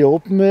fully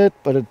open it,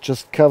 but it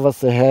just covers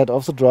the head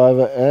of the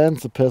driver and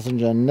the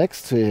passenger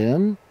next to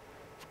him.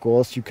 Of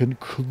course, you can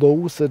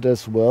close it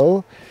as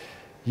well.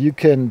 You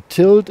can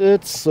tilt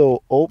it,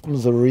 so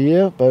open the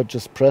rear by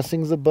just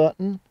pressing the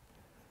button.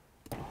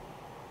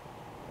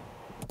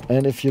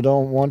 And if you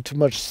don't want too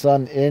much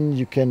sun in,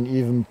 you can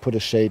even put a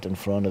shade in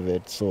front of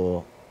it,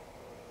 so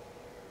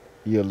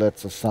you let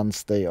the sun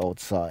stay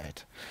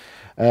outside.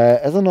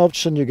 As an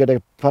option, you get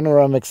a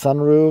panoramic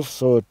sunroof,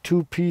 so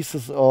 2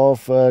 pieces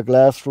of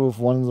glass roof,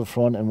 one in the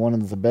front and one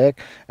in the back.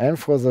 And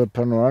for the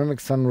panoramic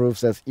sunroof,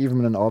 there's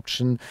even an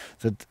option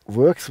that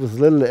works with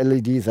little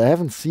LEDs. I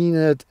haven't seen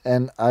it,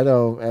 and I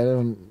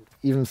don't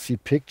even see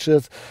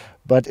pictures,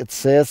 but it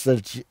says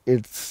that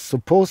it's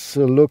supposed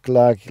to look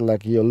like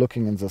you're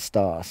looking in the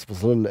stars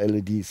with little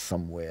LEDs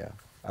somewhere.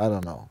 I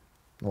don't know,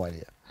 no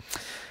idea.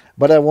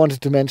 But I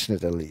wanted to mention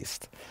it at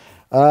least.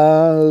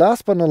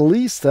 Last but not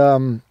least,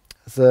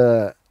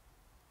 the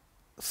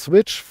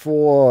switch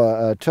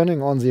for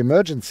turning on the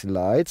emergency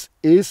lights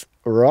is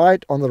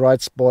right on the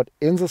right spot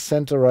in the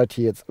center right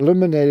here. It's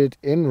illuminated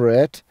in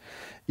red,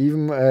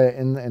 even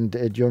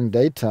during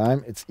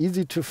daytime. It's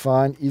easy to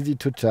find, easy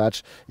to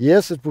touch.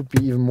 Yes, it would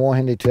be even more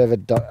handy to have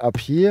it up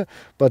here,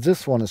 but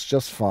this one is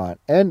just fine.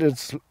 And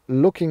it's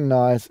looking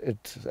nice.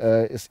 It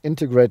is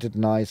integrated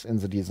nice in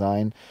the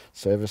design.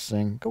 So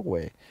everything, go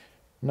away.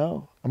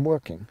 No, I'm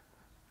working.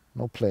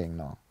 No playing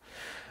now.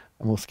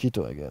 A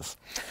mosquito, I guess.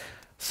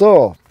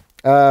 So,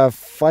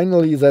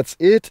 finally that's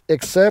it,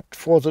 except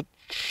for the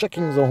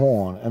checking the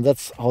horn. And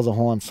that's how the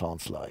horn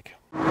sounds like.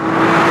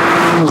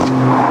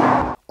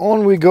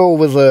 On we go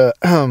with a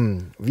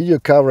video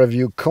car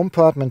review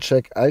compartment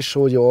check. I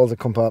showed you all the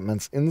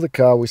compartments in the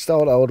car. We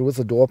start out with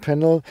the door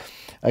panel.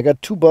 I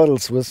got 2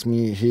 bottles with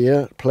me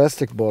here,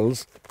 plastic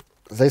bottles.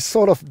 They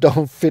sort of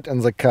don't fit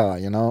in the car,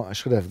 you know. I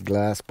should have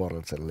glass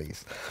bottles at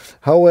least.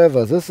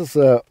 However, this is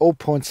a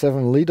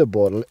 0.7 liter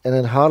bottle and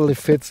it hardly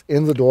fits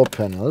in the door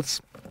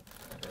panels.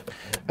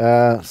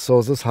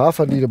 So this half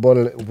a liter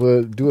bottle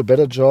will do a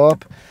better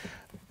job.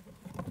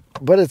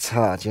 But it's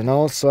hard, you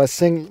know. So I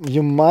think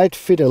you might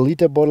fit a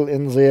liter bottle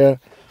in there,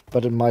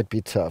 but it might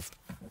be tough.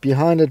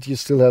 Behind it you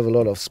still have a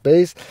lot of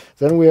space.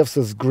 Then we have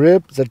this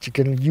grip that you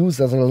can use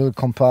as a little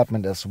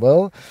compartment as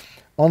well.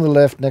 On the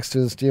left, next to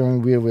the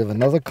steering wheel, we have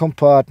another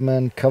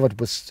compartment covered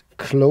with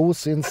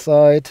clothes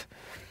inside.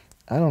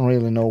 I don't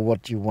really know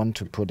what you want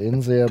to put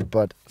in there,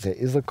 but there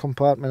is a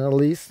compartment at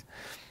least.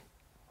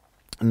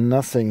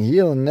 Nothing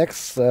here. The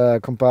next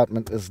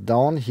compartment is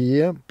down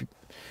here.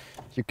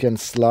 You can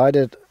slide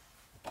it.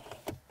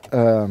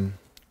 And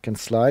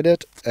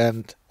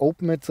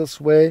open it this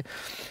way.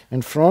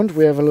 In front,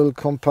 we have a little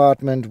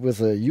compartment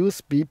with a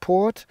USB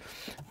port.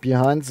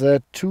 Behind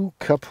that, 2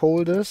 cup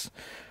holders.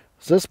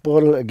 This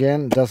bottle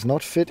again does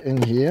not fit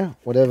in here,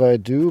 whatever I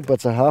do,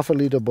 but the half a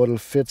liter bottle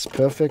fits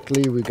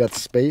perfectly. We got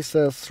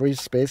spacers, 3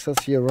 spacers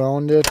here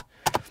around it,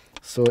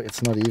 so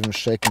it's not even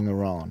shaking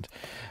around.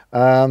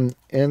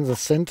 In the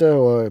center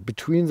or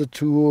between the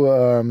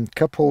 2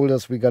 cup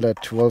holders, we got a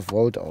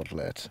 12-volt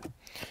outlet.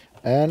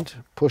 And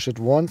push it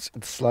once,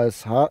 it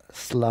slides half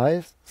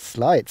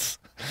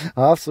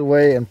the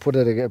way, and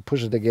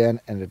push it again,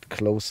 and it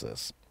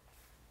closes.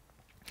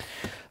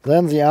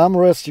 Then the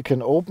armrest, you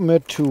can open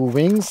it 2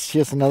 wings.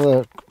 Here's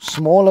another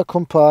smaller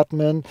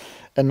compartment,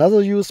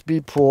 another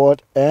USB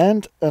port,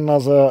 and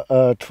another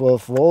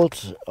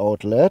 12-volt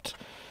outlet.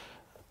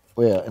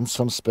 Yeah, and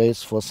some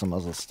space for some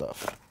other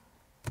stuff.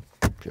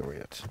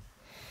 Period.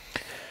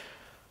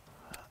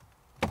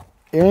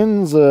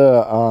 In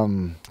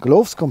the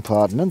gloves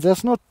compartment,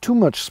 there's not too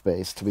much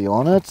space, to be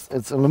honest.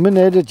 It's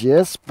illuminated,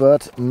 yes,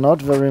 but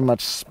not very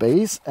much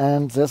space.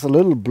 And there's a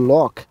little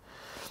block.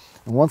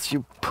 And once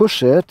you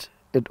push it,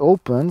 it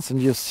opens,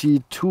 and you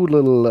see 2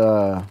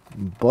 little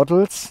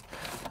bottles.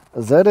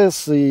 That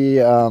is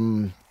the I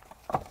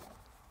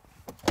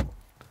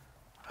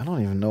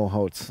don't even know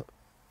how it's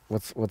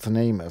what the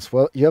name is.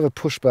 Well, you have a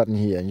push button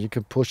here, and you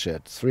can push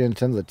it. 3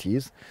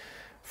 intensities.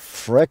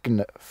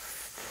 Fragrance.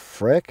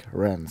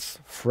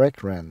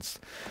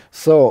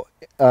 So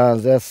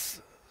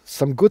there's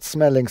some good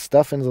smelling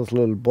stuff in those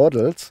little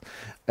bottles,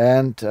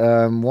 and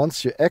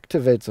once you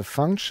activate the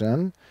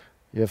function,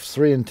 you have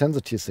 3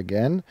 intensities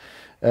again.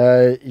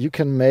 you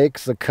can make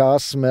the car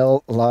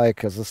smell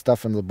like the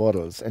stuff in the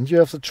bottles. And you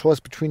have the choice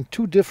between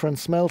two different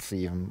smells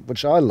even,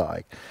 which I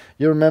like.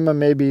 You remember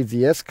maybe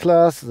the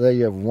S-Class, there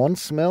you have one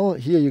smell.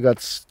 Here you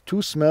got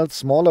two smells,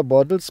 smaller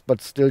bottles,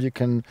 but still you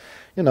can,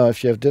 you know,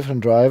 if you have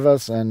different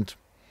drivers and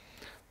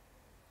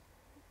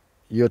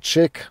your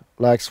chick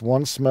likes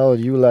one smell,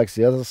 you like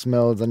the other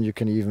smell, then you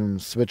can even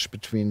switch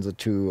between the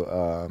two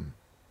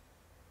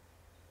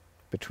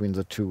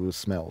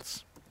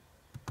smells.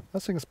 I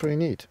think it's pretty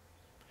neat.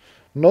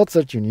 Not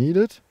that you need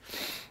it,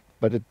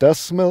 but it does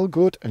smell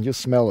good and you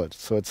smell it.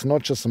 So it's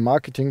not just a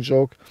marketing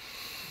joke.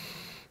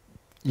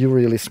 You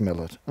really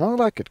smell it. I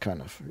like it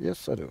kind of.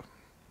 Yes, I do.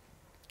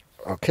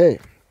 Okay.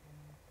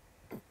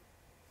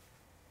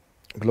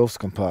 Gloves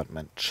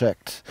compartment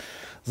checked.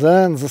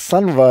 Then the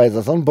sun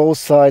visors on both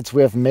sides.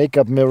 We have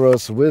makeup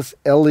mirrors with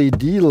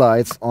LED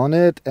lights on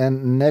it,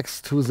 and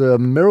next to the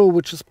mirror,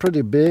 which is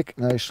pretty big,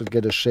 I should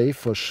get a shave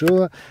for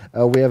sure,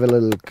 we have a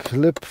little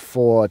clip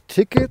for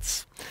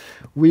tickets.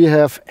 We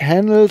have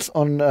handles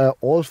on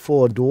all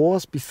four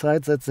doors.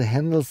 Besides that, the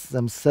handles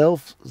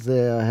themselves, they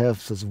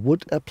have this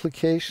wood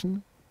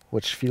application,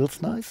 which feels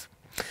nice.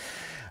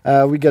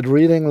 We get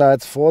reading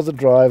lights for the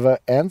driver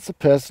and the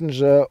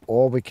passenger,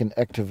 or we can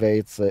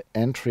activate the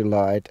entry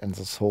light and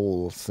this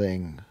whole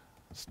thing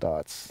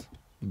starts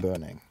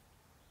burning,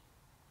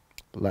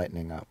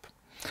 lightening up.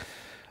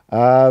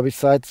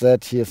 Besides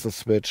that, here's the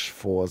switch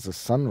for the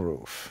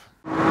sunroof.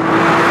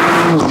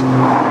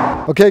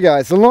 Okay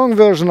guys, the long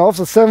version of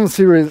the 7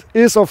 Series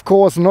is of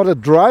course not a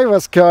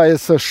driver's car,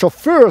 it's a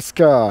chauffeur's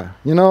car.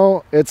 You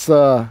know, it's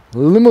a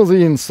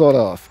limousine sort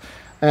of.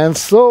 And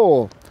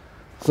so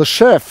the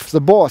chef,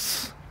 the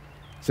boss,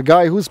 the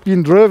guy who's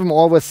been driven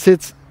always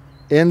sits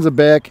in the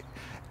back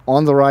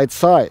on the right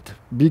side.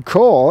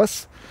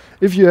 Because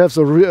if you have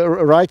the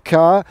right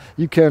car,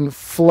 you can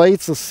inflate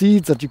the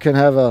seats that you can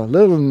have a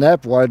little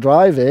nap while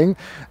driving.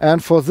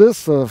 And for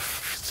this, the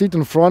seat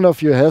in front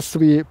of you has to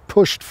be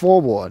pushed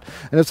forward.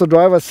 And if the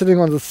driver is sitting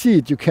on the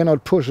seat, you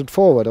cannot push it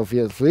forward,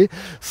 obviously.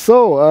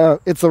 So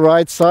it's the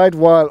right side,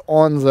 while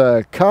on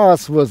the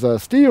cars with a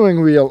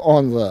steering wheel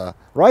on the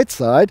right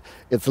side,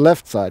 it's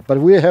left side, but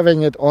we're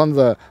having it on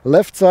the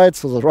left side,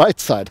 so the right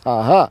side.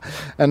 Haha,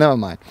 and never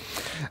mind.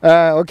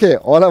 Okay,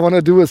 all I want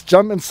to do is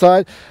jump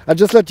inside. I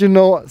just let you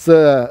know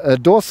the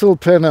dorsal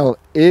panel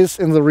is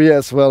in the rear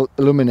as well,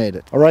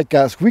 illuminated. All right,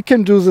 guys, we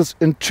can do this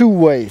in two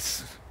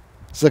ways.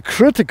 The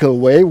critical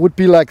way would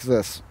be like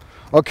this.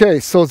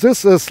 Okay, so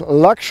this is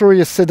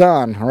luxury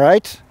sedan,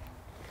 right?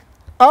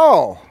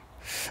 Oh,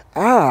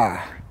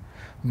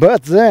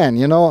 but then,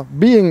 you know,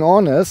 being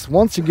honest,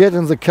 once you get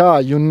in the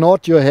car, you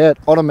nod your head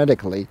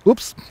automatically.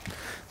 Oops.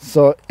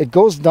 So it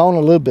goes down a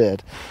little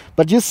bit.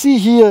 But you see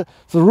here,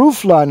 the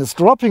roof line is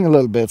dropping a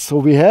little bit. So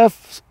we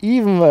have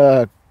even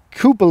a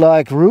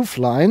coupe-like roof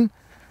line.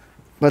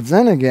 But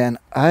then again,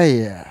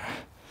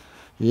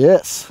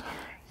 yes,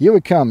 here we're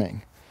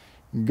coming.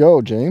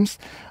 Go, James.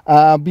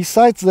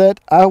 Besides that,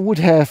 I would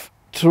have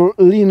to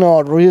lean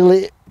out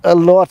really a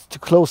lot to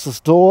close this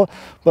door,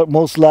 but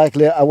most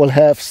likely I will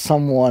have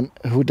someone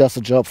who does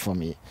the job for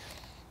me,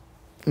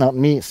 not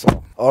me.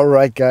 So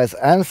alright guys,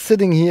 I'm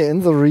sitting here in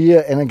the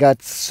rear and I got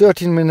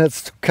 13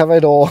 minutes to cover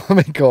it all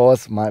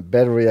because my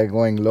battery are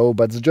going low,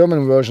 but the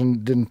German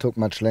version didn't took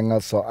much longer,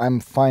 so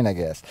I'm fine, I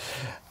guess.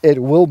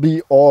 It will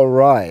be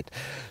alright.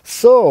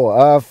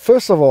 So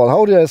first of all,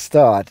 how do I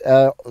start?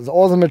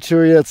 All the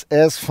materials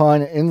as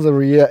fine in the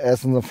rear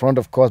as in the front,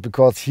 of course,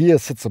 because here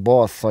sits the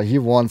boss, so he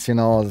wants, you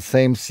know, the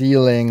same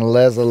ceiling,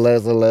 leather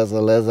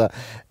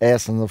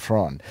as in the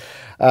front.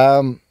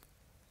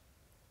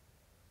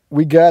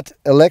 We got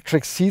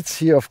electric seats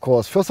here, of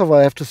course. First of all,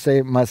 I have to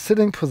say my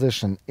sitting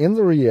position in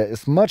the rear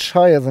is much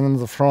higher than in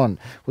the front,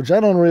 which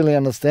I don't really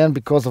understand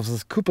because of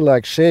this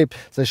coupe-like shape.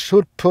 They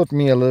should put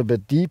me a little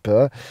bit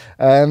deeper.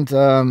 And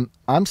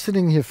I'm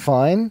sitting here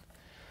fine.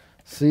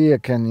 See, I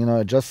can, you know,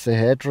 adjust the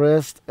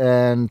headrest,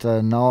 and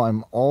now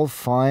I'm all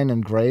fine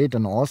and great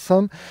and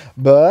awesome.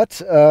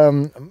 But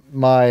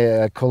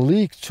my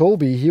colleague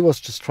Toby, he was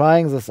just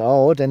trying this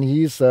out, and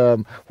he's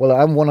well,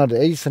 I'm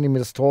 180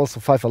 centimeters tall, so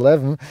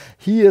 5'11".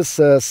 He is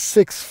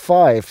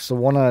 6'5", so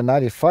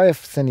 195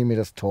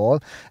 centimeters tall,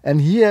 and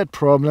he had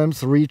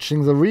problems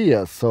reaching the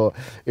rear. So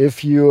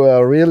if you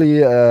are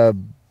really a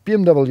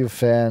BMW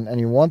fan and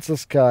you want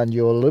this car and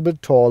you're a little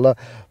bit taller,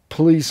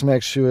 please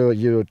make sure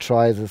you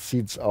try the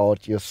seats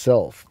out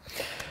yourself.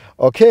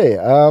 Okay,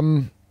 how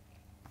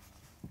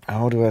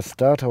do I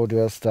start?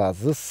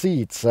 The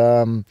seats,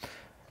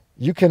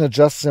 you can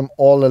adjust them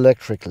all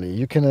electrically.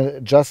 You can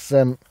adjust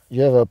them,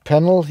 you have a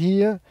panel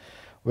here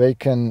where you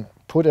can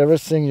put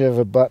everything. You have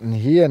a button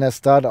here, and I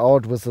start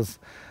out with this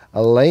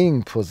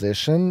laying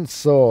position.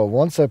 So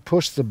once I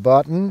push the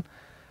button,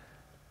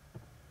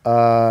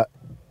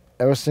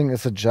 everything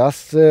is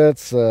adjusted.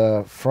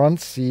 The front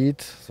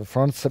seat, the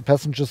front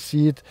passenger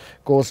seat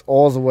goes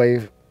all the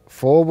way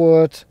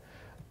forward,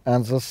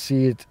 and the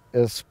seat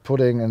is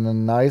putting in a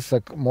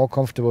nicer, more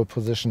comfortable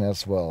position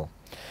as well.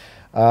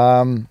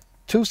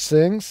 Two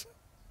things.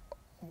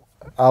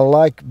 I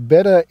like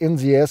better in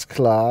the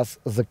S-Class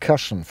the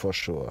cushion for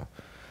sure.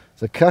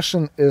 The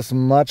cushion is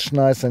much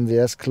nicer in the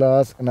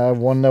S-Class, and I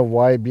wonder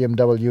why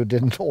BMW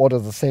didn't order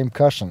the same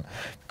cushion.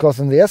 Because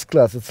in the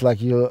S-Class it's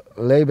like you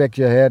lay back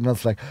your head and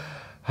it's like,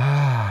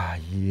 ah,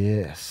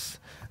 yes.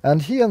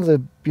 And here in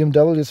the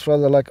BMW it's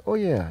rather like, oh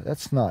yeah,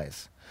 that's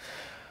nice.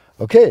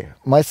 Okay,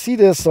 my seat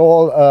is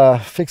all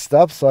fixed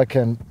up so I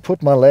can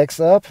put my legs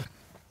up.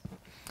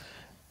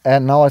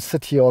 And now I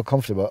sit here all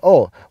comfortable.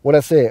 Oh, what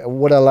I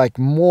like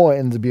more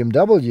in the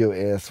BMW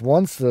is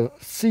once the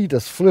seat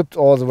is flipped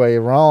all the way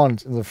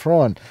around in the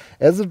front,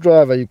 as a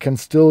driver you can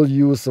still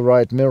use the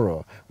right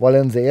mirror. While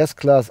in the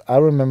S-Class I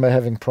remember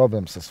having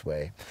problems this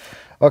way.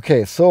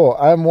 Okay, so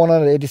I'm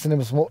 180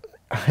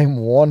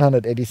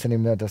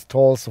 centimeters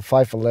tall, so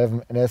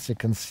 5'11", and as you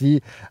can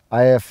see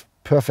I have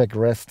perfect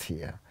rest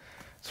here.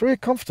 It's really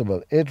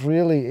comfortable. It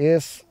really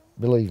is,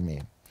 believe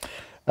me.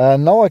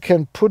 Now I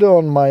can put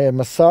on my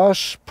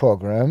massage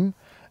program,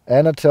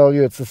 and I tell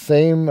you it's the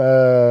same,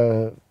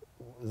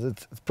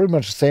 it's pretty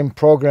much the same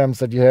programs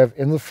that you have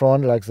in the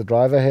front, like the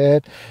driver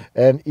head,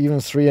 and even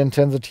 3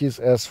 intensities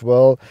as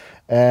well.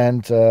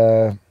 And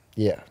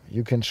yeah,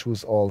 you can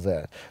choose all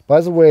that.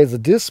 By the way, the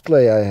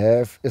display I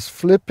have is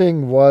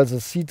flipping while the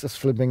seat is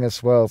flipping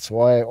as well, so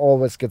I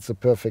always get the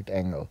perfect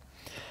angle.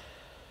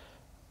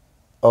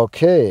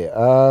 Okay,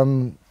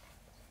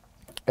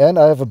 and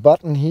I have a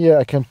button here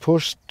I can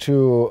push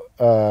to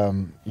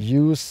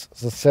use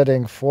the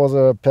setting for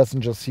the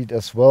passenger seat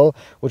as well,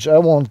 which I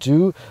won't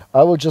do.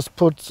 I will just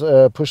push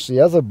the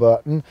other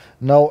button.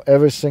 Now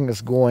everything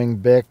is going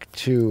back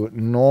to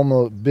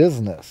normal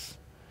business.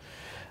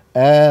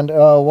 And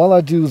while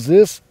I do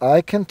this,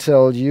 I can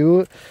tell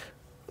you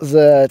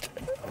that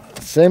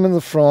same in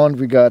the front,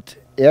 we got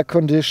air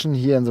condition.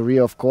 Here in the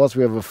rear, of course,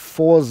 we have a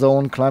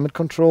 4-zone climate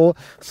control,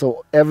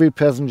 so every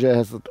passenger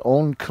has its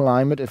own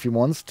climate if he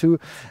wants to.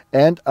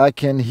 And I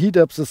can heat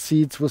up the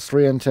seats with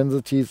 3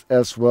 intensities,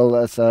 as well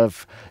as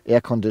have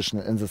air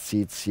conditioning in the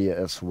seats here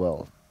as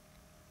well.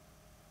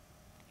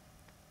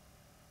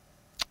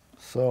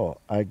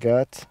 So I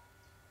got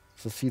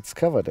the seats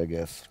covered, I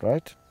guess,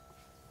 right?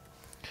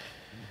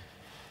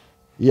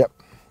 Yep.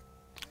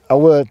 I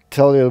will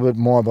tell you a little bit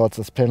more about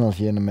this panel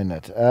here in a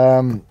minute.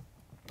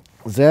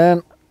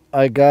 Then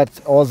I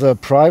got all the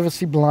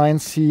privacy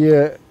blinds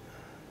here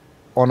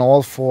on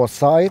all 4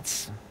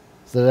 sides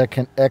that I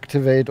can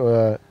activate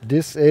or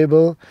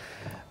disable.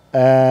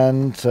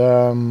 And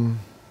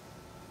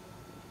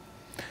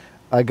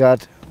I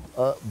got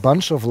a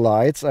bunch of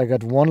lights. I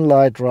got one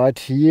light right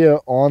here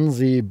on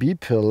the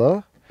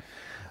B-pillar.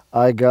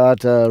 I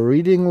got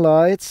reading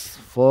lights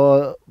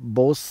for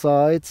both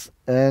sides,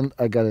 and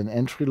I got an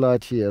entry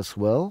light here as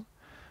well.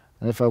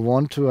 And if I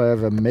want to, I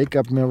have a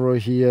makeup mirror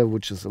here,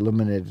 which is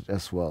illuminated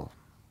as well.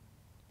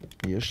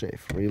 Ear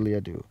shave, really I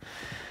do.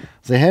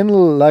 The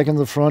handle, like in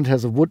the front,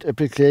 has a wood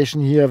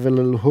application here. I have a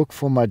little hook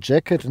for my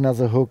jacket.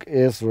 Another hook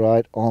is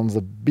right on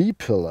the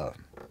B-pillar.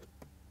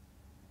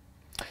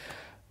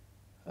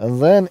 And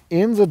then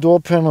in the door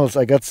panels,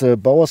 I got the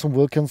Bowers &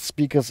 Wilkins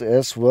speakers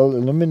as well,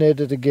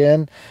 illuminated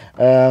again.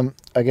 I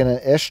got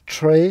an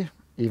ashtray,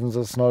 even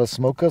though it's not a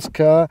smoker's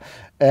car,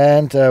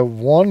 and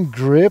one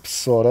grip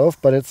sort of,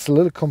 but it's a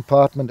little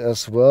compartment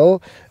as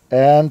well.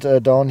 And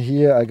down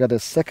here I got a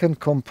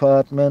second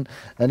compartment,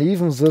 and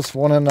even this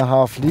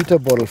 1.5 liter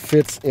bottle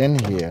fits in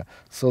here,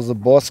 so the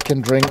boss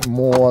can drink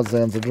more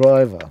than the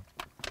driver,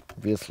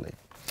 obviously.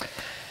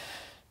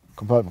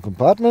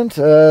 Compartment.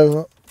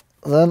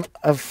 Then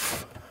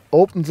I've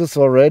opened this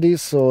already,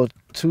 so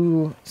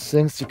 2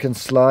 things you can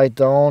slide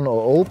down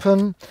or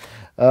open.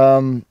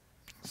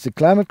 The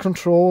climate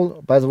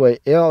control, by the way,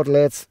 air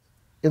outlets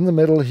in the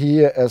middle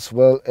here as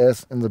well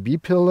as in the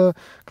B-pillar.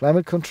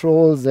 Climate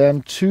control,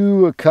 then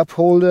 2 cup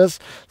holders.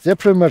 They're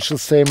pretty much the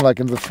same like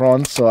in the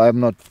front, so I'm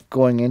not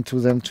going into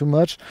them too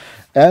much.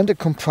 And a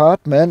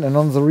compartment, and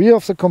on the rear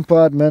of the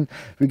compartment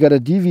we got a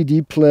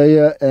DVD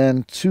player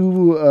and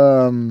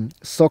 2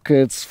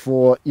 sockets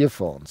for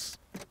earphones.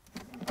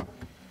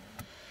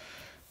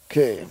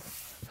 Okay.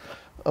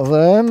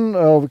 Then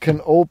we can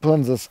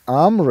open this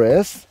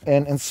armrest,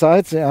 and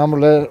inside the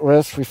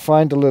armrest we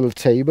find a little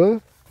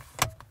table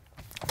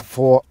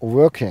for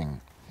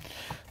working.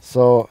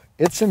 So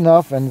it's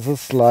enough, and this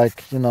is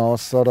like, you know,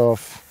 sort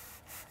of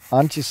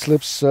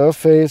anti-slip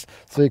surface,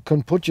 so you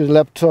can put your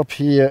laptop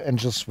here and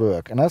just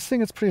work. And I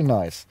think it's pretty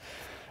nice.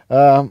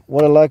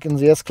 What I like in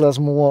the S-Class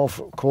more, of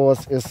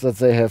course, is that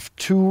they have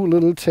 2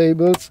 little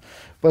tables,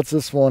 but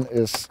this one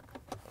is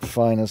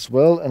fine as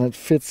well, and it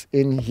fits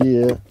in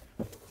here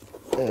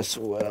as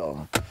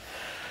well.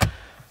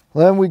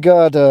 Then we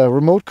got a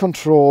remote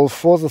control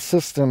for the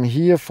system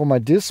here for my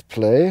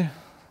display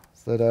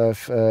that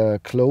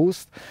I've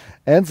closed,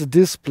 and the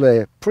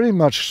display pretty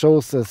much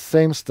shows the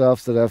same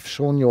stuff that I've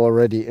shown you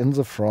already in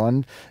the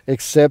front,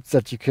 except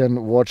that you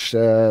can watch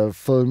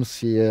films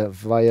here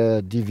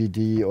via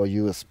DVD or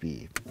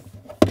USB.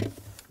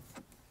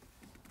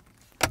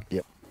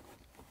 Yep.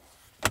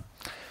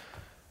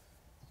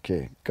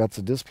 Okay, got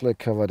the display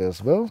covered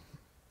as well.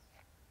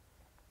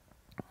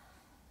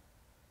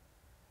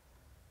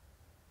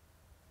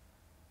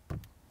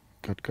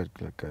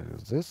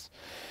 this.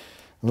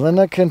 Then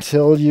I can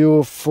tell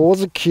you for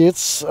the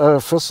kids,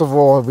 first of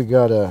all, we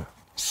got a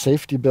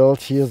safety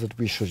belt here that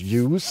we should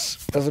use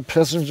as a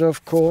passenger,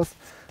 of course.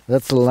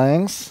 That's the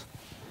length,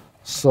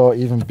 so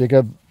even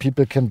bigger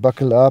people can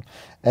buckle up.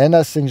 And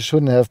I think you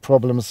shouldn't have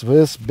problems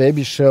with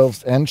baby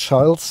shelves and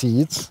child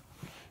seats.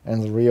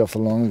 And the rear of the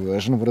long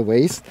version with the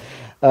waist.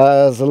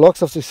 The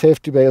locks of the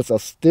safety belts are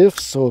stiff,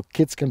 so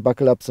kids can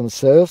buckle up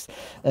themselves.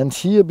 And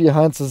here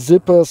behind the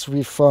zippers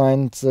we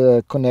find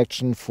the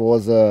connection for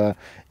the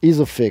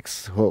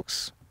Isofix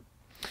hooks.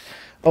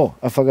 Oh,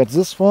 I forgot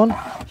this one.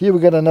 Here we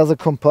got another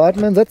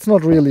compartment. That's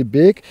not really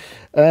big.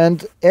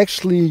 And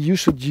actually you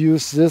should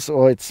use this,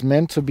 or it's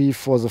meant to be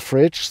for the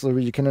fridge. So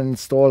you can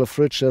install a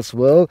fridge as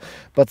well.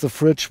 But the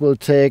fridge will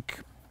take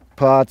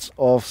parts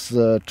of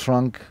the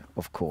trunk,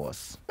 of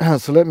course.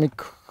 So let me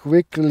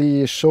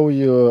quickly show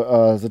you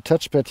the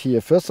touchpad here.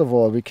 First of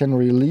all, we can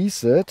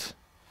release it.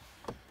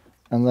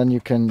 And then you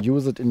can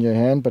use it in your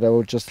hand, but I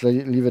will just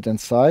leave it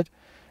inside.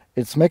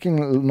 It's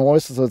making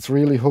noises, so it's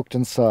really hooked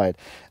inside.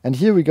 And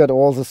here we got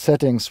all the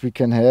settings we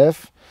can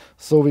have.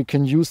 So we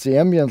can use the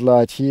ambient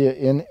light here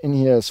in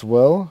here as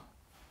well.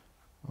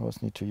 I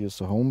always need to use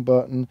the home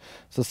button.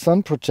 The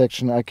sun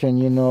protection, I can,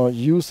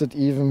 use it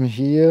even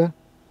here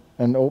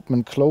and open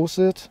and close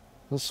it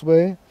this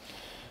way.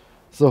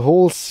 The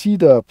whole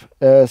seat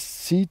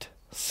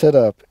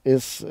setup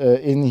is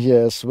in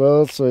here as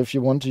well. So if you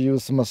want to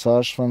use the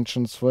massage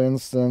functions, for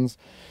instance,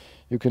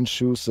 you can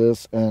choose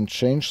this and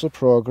change the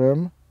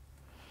program.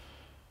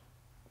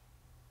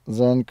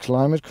 Then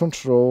climate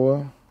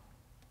control,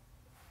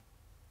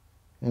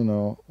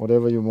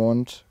 whatever you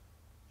want,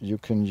 you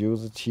can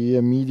use it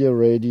here. Media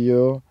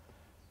radio,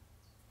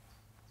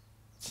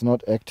 it's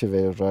not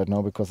activated right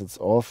now because it's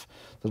off.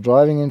 The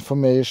driving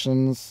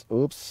informations,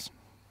 oops,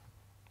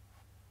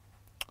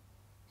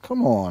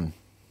 come on,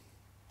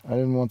 I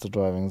didn't want the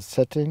driving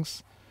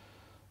settings,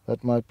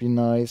 that might be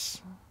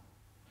nice.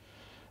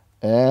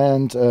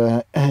 And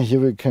here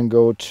we can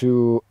go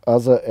to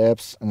other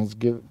apps, and it's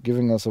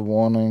giving us a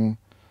warning.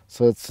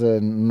 So it's a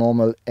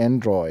normal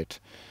Android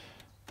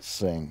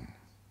thing.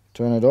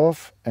 Turn it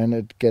off and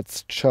it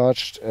gets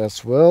charged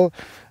as well.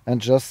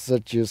 And just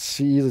that you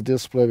see the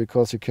display,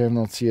 because you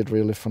cannot see it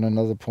really from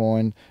another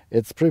point,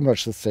 it's pretty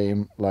much the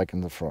same like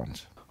in the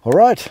front.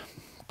 Alright,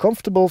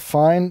 comfortable,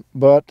 fine,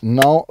 but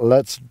now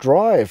let's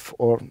drive.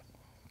 Or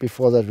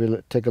before that, we'll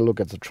take a look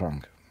at the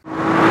trunk.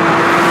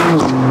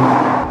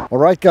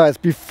 Alright guys,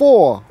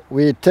 before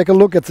we take a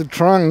look at the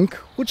trunk,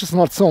 which is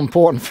not so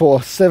important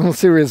for 7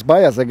 Series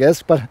buyers, I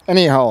guess, but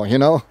anyhow,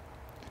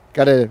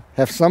 gotta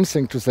have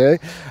something to say.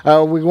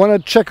 We want to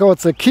check out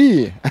the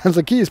key, and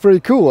the key is pretty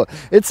cool.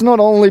 It's not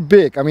only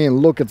big, I mean,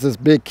 look at this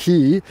big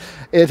key.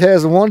 It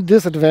has one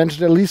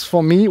disadvantage, at least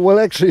for me, well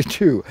actually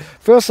two.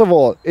 First of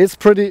all, it's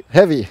pretty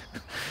heavy.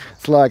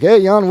 It's like,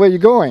 hey Jan, where are you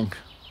going?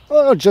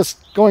 Oh,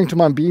 just going to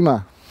my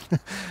Beamer.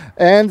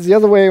 And the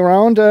other way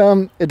around,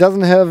 it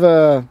doesn't have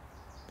a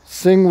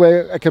thing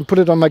where I can put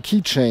it on my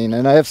keychain,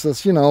 and I have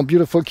this,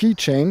 beautiful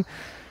keychain.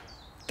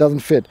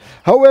 Doesn't fit.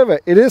 However,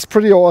 it is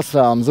pretty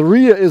awesome. The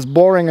rear is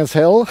boring as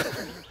hell,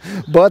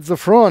 but the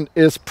front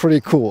is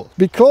pretty cool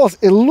because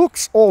it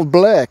looks all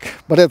black,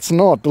 but it's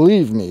not,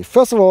 believe me.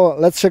 First of all,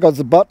 let's check out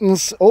the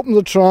buttons. Open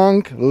the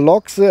trunk,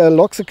 lock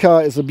the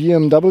car is a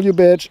BMW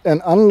badge,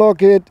 and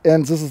unlock it,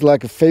 and this is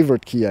like a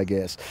favorite key, I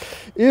guess.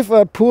 If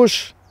I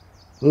push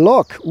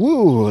lock,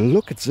 ooh,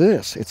 look at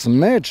this, it's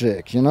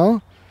magic,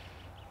 It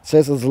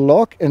says it's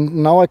lock, and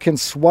now I can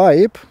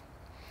swipe.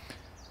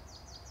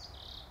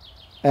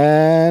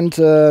 And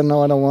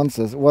no, I don't want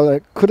this. Well, I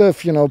could have,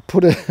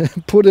 put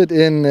it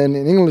in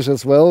English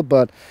as well,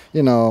 but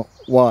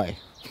why?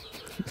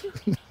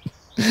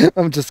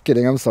 I'm just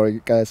kidding. I'm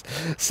sorry, guys.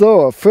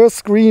 So first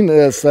screen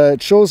is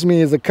it shows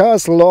me the car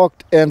is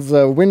locked and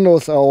the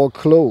windows are all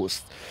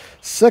closed.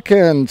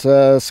 Second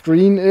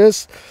screen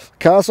is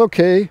car's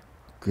okay.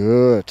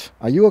 Good.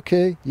 Are you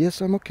okay?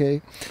 Yes, I'm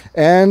okay.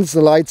 And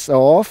the lights are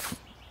off.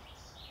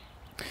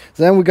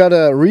 Then we got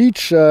a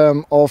reach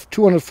of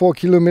 204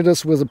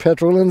 kilometers with the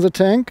petrol in the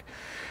tank.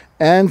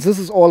 And this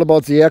is all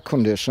about the air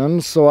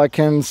condition. So I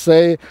can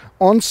say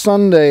on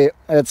Sunday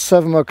at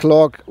 7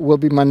 o'clock will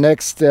be my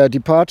next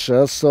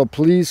departure. So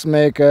please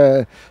make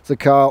the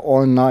car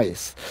all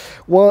nice.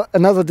 Well,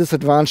 another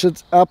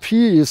disadvantage, up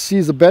here you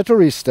see the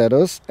battery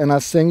status, and I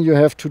think you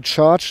have to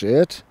charge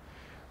it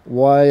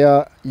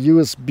via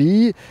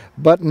USB,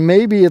 but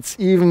maybe it's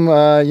even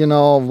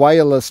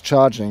wireless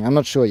charging. I'm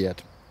not sure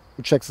yet.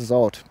 We'll check this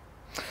out.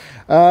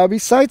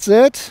 Besides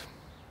that,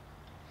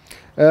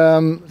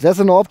 there's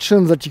an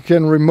option that you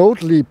can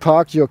remotely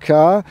park your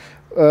car,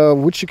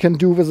 which you can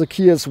do with the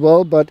key as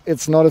well, but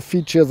it's not a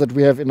feature that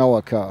we have in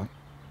our car.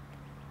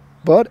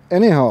 But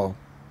anyhow,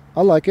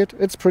 I like it.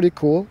 It's pretty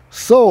cool.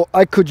 So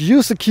I could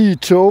use the key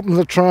to open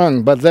the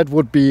trunk, but that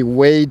would be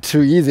way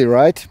too easy,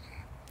 right?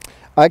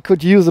 I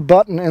could use a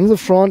button in the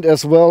front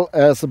as well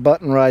as a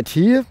button right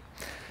here.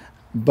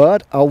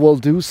 But I will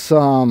do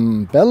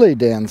some belly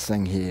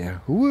dancing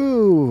here.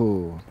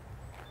 Woo!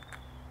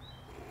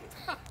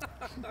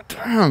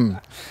 Damn,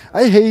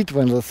 I hate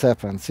when this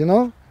happens, you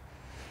know?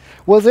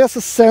 Well, there's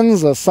a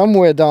sensor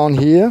somewhere down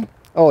here.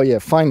 Oh yeah,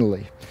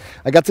 finally.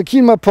 I got the key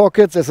in my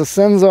pocket, there's a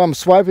sensor, I'm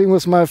swiping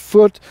with my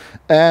foot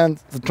and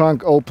the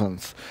trunk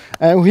opens.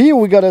 And here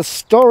we got a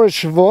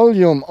storage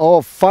volume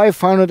of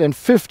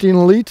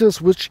 515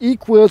 liters, which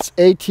equals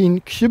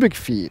 18 cubic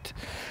feet.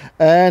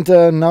 And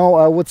now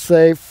I would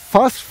say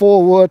fast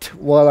forward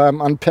while I'm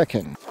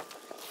unpacking.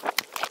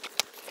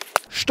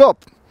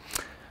 Stop!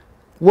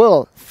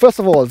 Well, first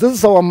of all, this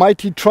is our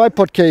mighty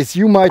tripod case.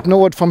 You might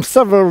know it from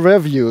several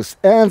reviews.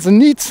 And the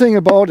neat thing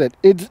about it,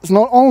 it's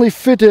not only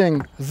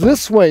fitting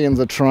this way in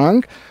the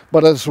trunk,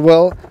 but as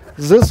well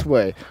this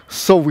way.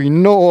 So we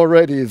know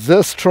already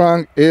this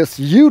trunk is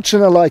huge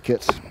and I like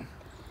it.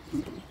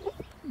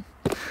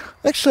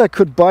 Actually, I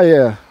could buy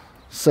a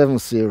 7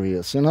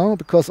 Series, you know,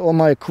 because all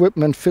my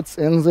equipment fits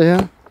in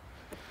there.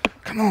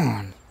 Come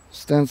on,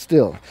 stand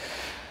still.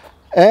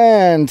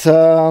 And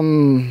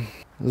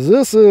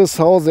this is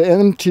how the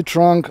empty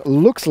trunk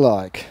looks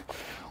like.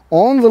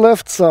 On the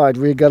left side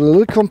we got a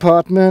little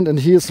compartment,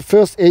 and here's the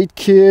first aid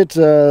kit,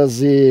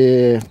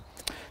 the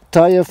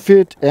tire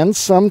fit and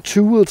some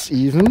tools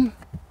even.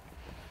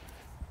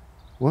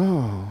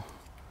 Wow.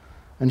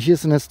 And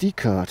here's an SD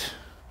card.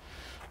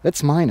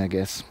 That's mine, I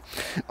guess.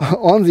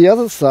 On the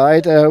other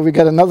side we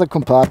got another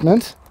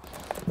compartment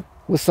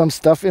with some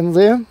stuff in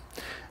there.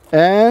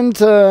 And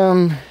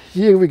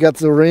here we got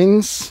the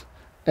rings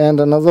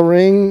and another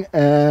ring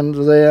and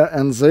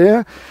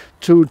there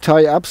to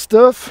tie up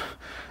stuff.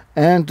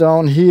 And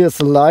down here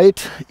is a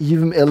light,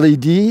 even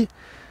LED.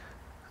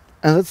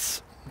 And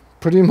that's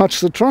pretty much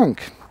the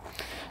trunk.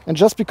 And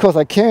just because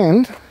I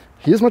can,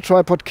 here's my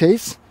tripod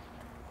case.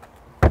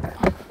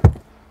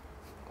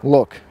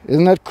 Look,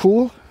 isn't that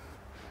cool?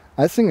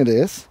 I think it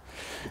is.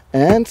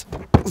 And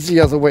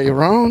the other way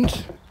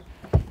around.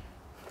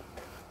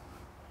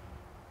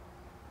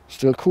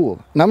 Still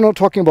cool. And I'm not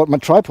talking about my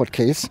tripod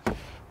case,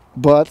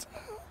 but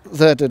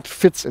that it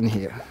fits in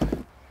here.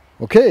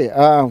 Okay,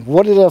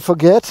 what did I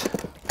forget?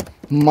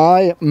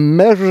 My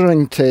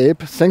measuring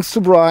tape. Thanks to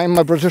Brian,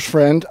 my British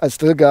friend, I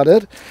still got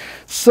it.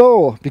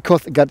 So,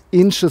 because it got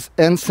inches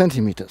and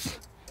centimeters.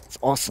 It's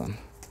awesome.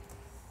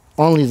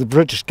 Only the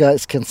British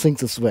guys can think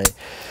this way.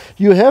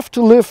 You have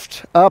to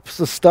lift up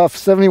the stuff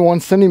 71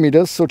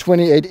 centimeters, so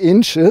 28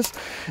 inches,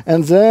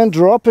 and then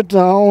drop it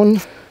down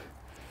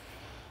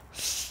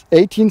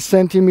 18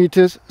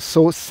 centimeters,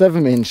 so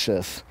 7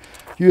 inches.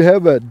 You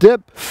have a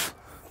depth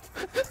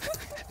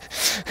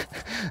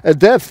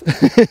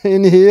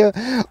in here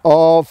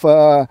of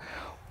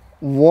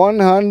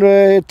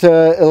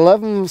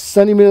 111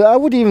 centimeters. I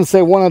would even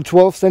say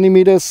 112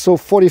 centimeters, so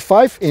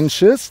 45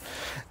 inches.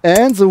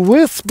 And the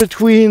width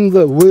between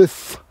the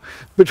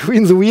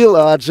wheel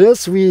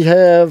arches, we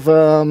have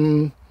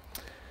let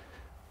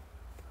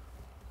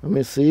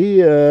me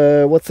see,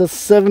 what's that,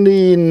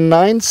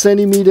 79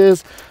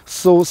 centimeters,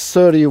 so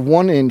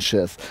 31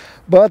 inches.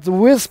 But the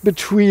width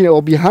between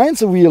or behind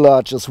the wheel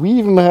arches, we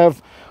even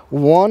have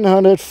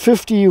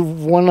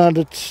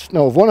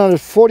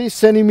 140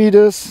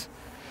 centimeters,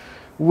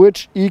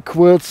 which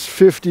equals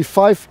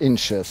 55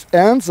 inches.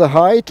 And the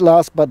height,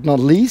 last but not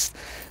least,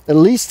 at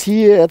least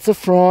here at the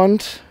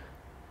front,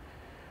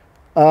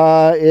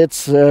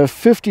 it's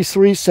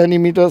 53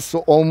 centimeters, so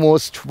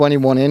almost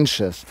 21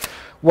 inches.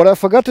 What I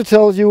forgot to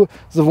tell you,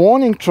 the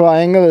warning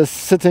triangle is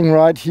sitting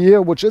right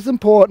here, which is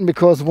important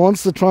because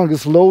once the trunk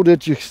is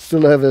loaded, you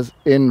still have it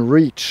in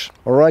reach.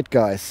 All right,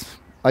 guys,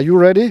 are you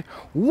ready?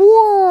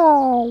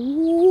 Whoa!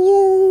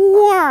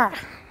 Whoa!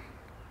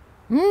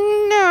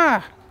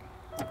 Nah!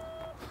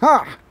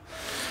 Ha!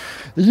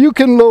 You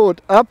can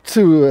load up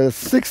to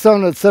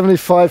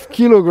 675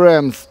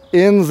 kilograms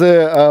in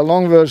the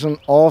long version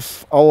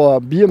of our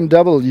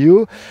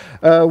BMW,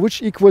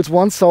 which equals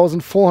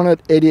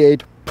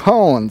 1,488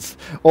 pounds,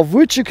 of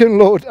which you can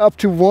load up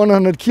to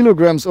 100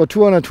 kilograms or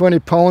 220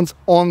 pounds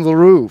on the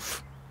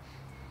roof.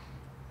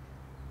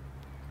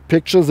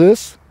 Picture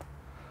this.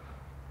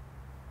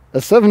 A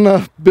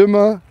 7er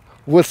Bimmer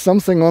with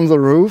something on the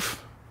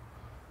roof.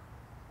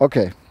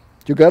 Okay,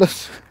 you got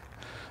it?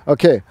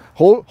 Okay,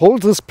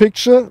 hold this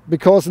picture,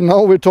 because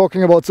now we're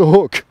talking about the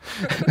hook.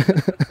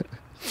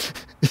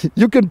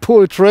 You can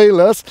pull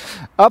trailers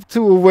up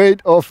to a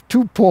weight of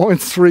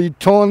 2.3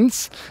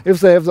 tons if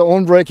they have their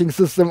own braking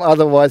system,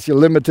 otherwise you're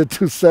limited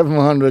to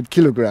 700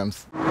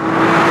 kilograms.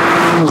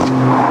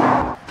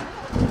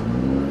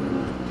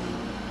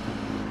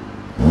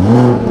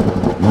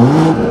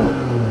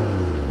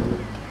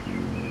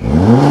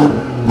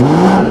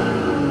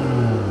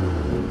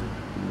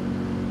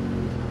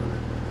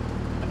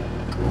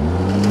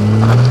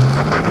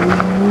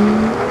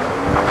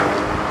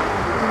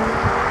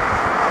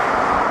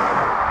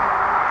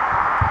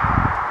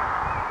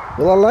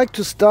 Well, I like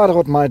to start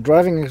out my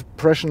driving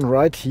impression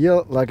right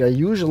here, like I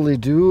usually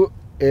do,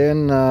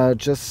 in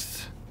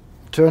just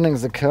turning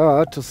the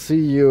car to see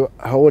you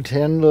how it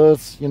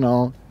handles, you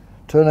know,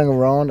 turning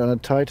around on a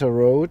tighter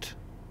road.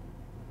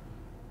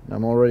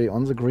 I'm already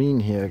on the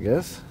green here, I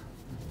guess.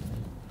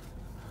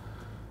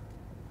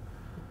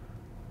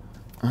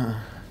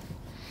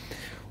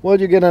 Well,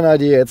 you get an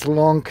idea. It's a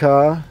long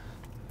car,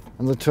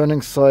 and the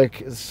turning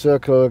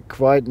circle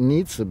quite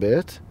needs a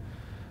bit.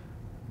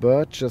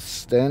 But just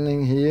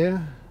standing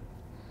here,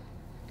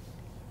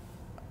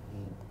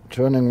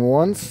 turning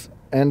once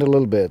and a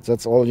little bit.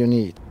 That's all you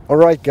need.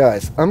 Alright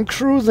guys, I'm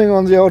cruising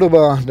on the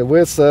Autobahn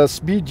with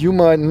speed you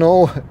might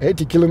know,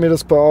 80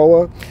 kilometers per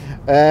hour.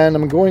 And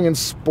I'm going in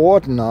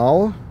sport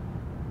now.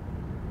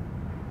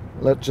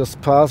 Let's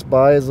just pass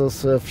by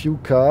those few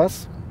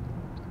cars.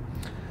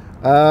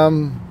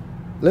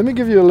 Let me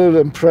give you a little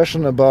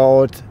impression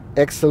about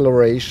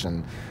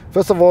acceleration.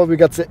 First of all, we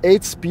got the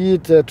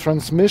 8-speed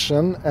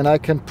transmission, and I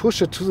can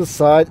push it to the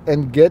side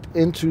and get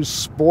into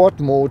sport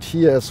mode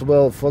here as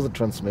well for the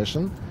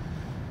transmission.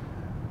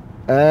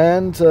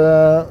 And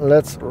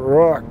let's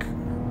rock.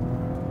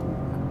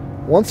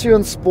 Once you're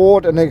in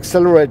sport and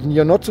accelerate and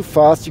you're not too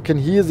fast, you can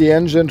hear the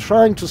engine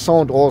trying to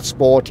sound all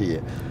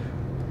sporty.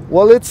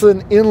 Well, it's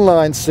an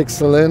inline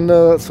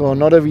 6-cylinder, so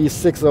not a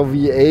V6 or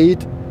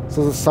V8,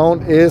 so the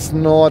sound is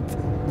not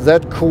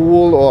that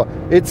cool, or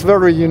it's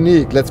very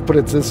unique, let's put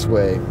it this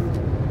way.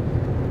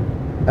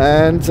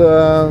 And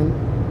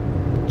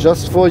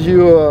just for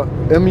your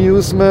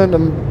amusement,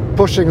 I'm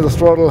pushing the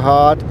throttle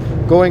hard,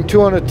 going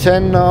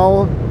 210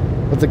 now,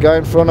 but the guy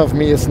in front of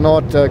me is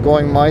not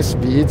going my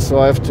speed, so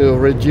I have to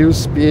reduce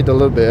speed a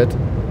little bit.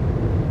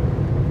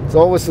 It's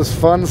always this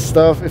fun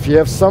stuff. If you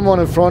have someone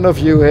in front of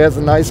you who has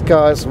a nice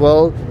car as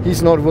well,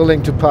 he's not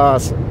willing to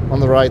pass on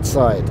the right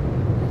side.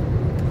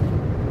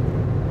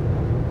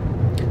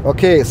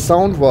 Okay,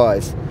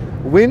 sound-wise,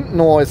 wind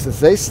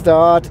noises, they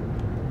start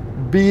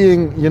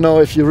being, you know,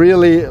 if you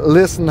really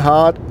listen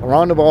hard,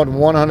 around about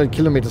 100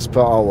 kilometers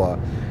per hour.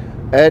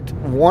 At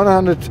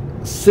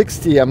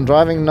 160, I'm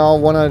driving now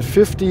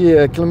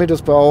 150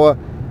 kilometers per hour,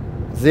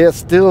 they're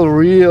still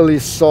really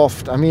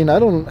soft. I mean, I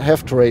don't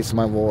have to raise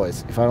my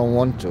voice if I don't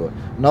want to.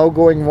 Now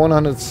going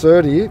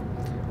 130,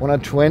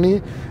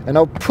 120, and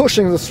now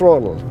pushing the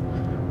throttle.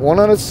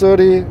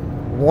 130,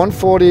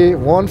 140,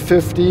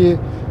 150,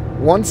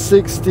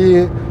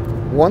 160,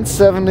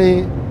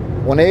 170,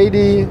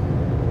 180,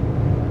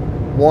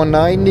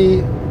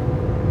 190,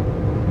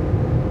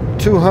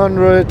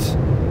 200,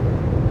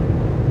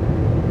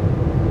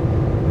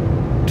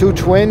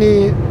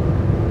 220,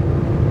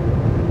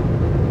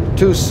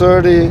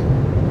 230,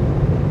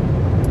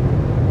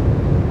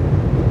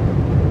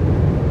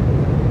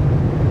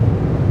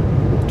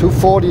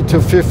 240,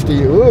 250.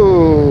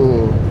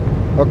 Ooh,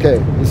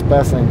 okay, he's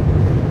passing.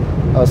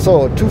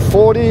 So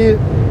 240,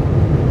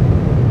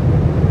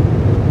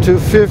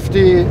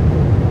 250,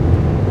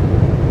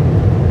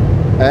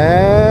 and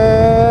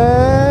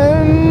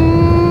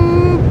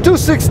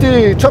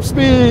 260, top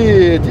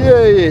speed,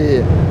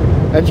 yay!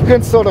 And you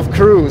can sort of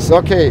cruise.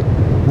 Okay,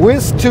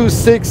 with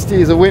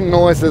 260 the wind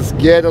noises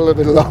get a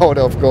little bit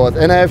louder, of course,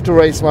 and I have to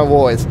raise my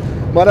voice.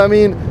 But I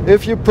mean,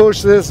 if you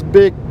push this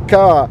big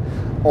car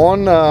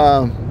on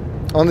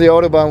the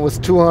Autobahn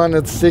with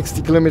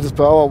 260 kilometers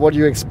per hour, what do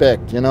you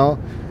expect, you know?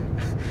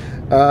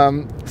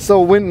 So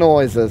wind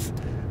noises.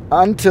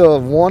 Until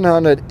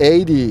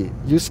 180,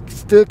 you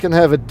still can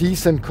have a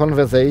decent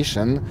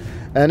conversation.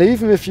 And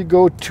even if you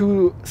go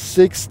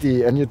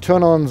 260 and you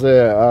turn on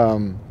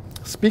the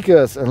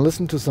speakers and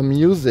listen to some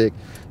music,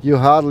 you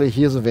hardly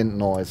hear the wind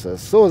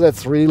noises. So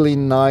that's really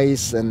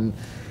nice, and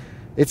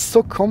it's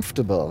so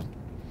comfortable.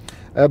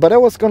 But I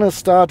was going to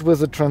start with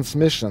the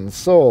transmission.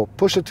 So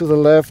push it to the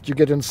left, you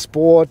get in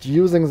sport.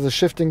 Using the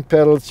shifting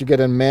pedals, you get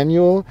in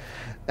manual.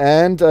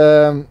 And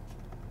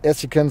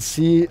as you can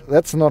see,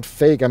 that's not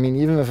fake. I mean,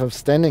 even if I'm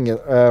standing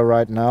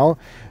right now,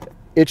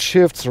 it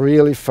shifts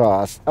really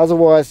fast.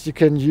 Otherwise, you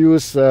can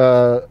use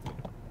the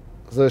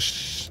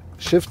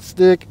shift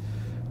stick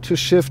to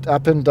shift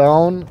up and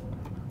down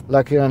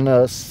like in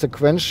a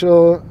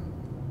sequential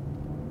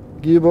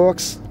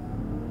gearbox.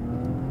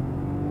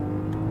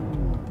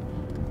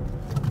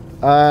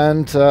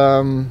 And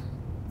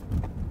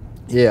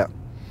yeah.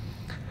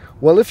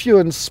 Well, if you're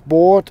in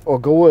sport or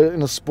go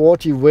in a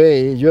sporty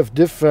way, you have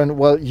different,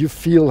 well, you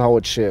feel how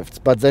it shifts,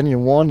 but then you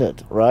want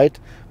it, right?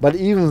 But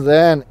even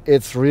then,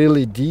 it's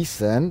really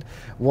decent.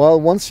 Well,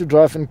 once you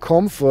drive in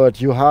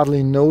comfort, you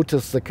hardly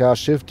notice the car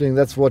shifting.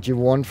 That's what you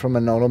want from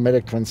an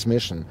automatic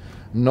transmission,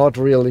 not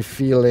really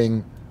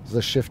feeling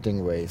the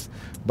shifting ways.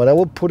 But I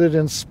will put it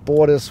in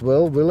sport as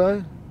well, will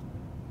I?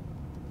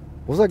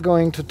 Was I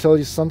going to tell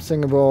you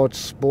something about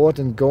sport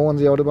and go on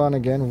the Autobahn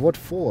again? What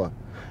for?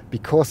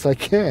 Because I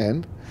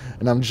can.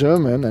 And I'm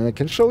German and I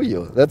can show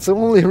you. That's the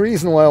only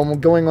reason why I'm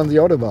going on the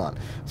Autobahn.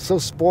 So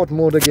sport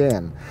mode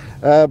again.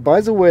 By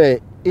the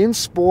way, in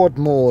sport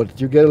mode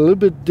you get a little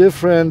bit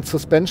different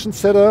suspension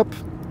setup.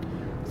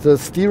 The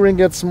steering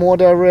gets more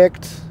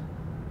direct.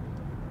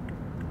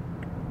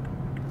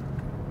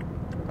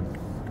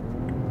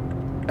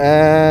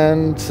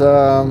 And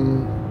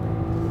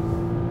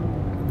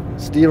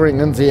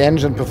steering and the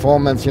engine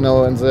performance, you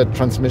know, and the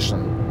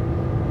transmission.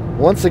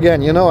 Once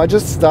again, you know, I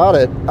just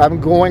started.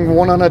 I'm going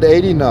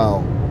 180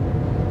 now,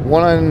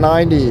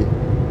 190,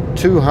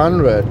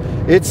 200.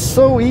 It's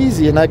so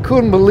easy, and I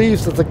couldn't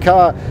believe that the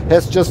car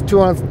has just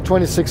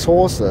 226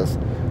 horses.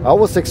 I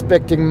was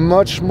expecting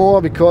much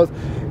more because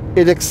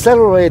it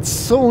accelerates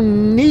so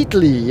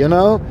neatly, you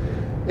know.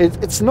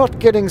 It's not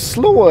getting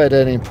slower at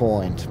any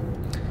point.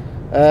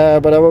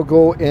 But I will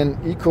go in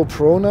Eco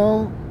Pro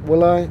now,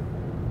 will I?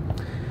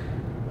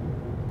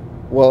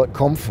 Well,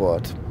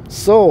 comfort.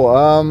 So,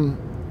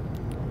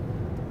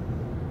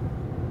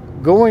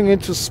 going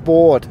into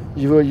sport,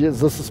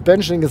 the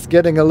suspension is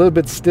getting a little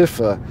bit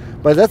stiffer.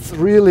 But that's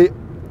really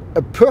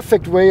a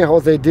perfect way how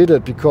they did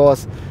it,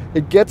 because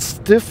it gets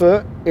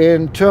stiffer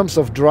in terms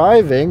of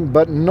driving,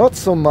 but not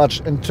so much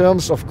in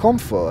terms of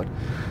comfort.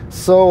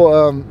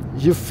 So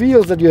you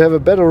feel that you have a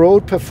better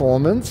road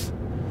performance,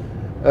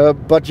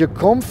 but your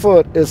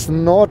comfort is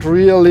not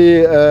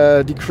really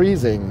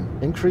decreasing,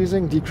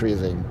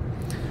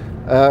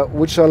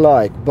 which I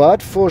like.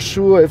 But for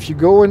sure, if you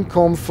go in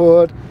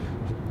comfort,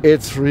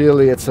 it's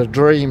a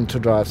dream to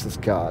drive this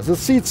car. The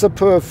seats are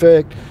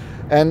perfect,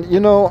 and you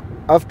know,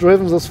 I've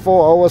driven this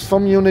 4 hours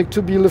from Munich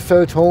to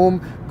Bielefeld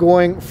home,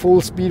 going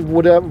full speed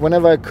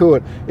whenever I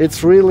could.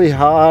 It's really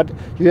hard.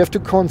 You have to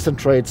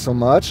concentrate so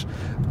much.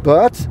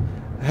 But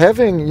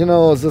having, you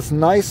know, this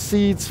nice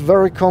seats,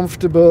 very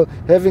comfortable,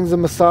 having the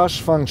massage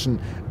function,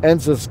 and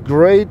this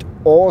great,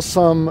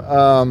 awesome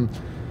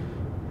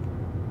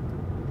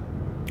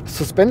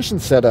suspension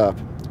setup,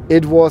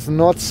 it was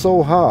not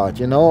so hard,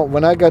 you know.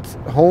 When I got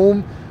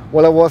home,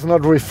 well, I was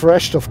not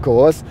refreshed, of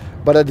course,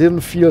 but I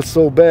didn't feel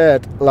so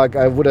bad like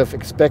I would have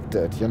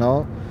expected, you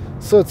know.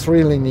 So it's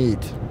really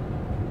neat.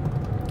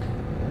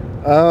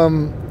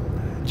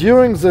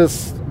 During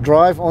this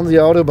drive on the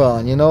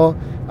Autobahn, you know,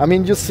 I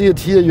mean, you see it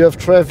here, you have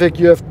traffic,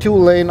 you have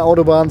 2-lane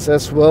Autobahns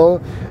as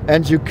well,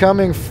 and you're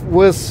coming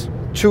with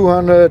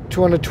 200,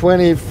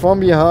 220 from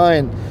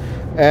behind.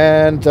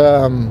 And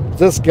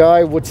this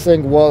guy would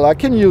think, well, I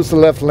can use the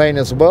left lane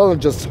as well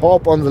and just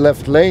hop on the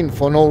left lane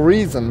for no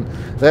reason.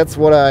 That's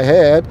what I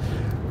had.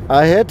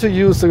 I had to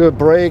use the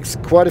brakes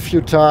quite a few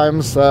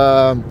times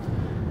in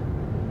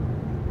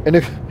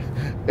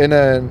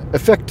an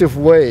effective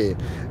way.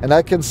 And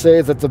I can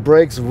say that the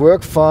brakes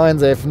work fine.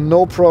 They have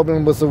no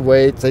problem with the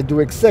weight. They do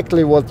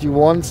exactly what you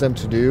want them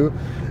to do.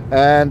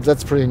 And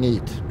that's pretty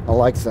neat. I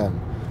like them.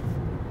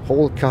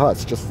 Whole car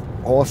is just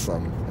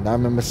awesome. And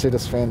I'm a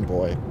Mercedes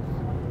fanboy.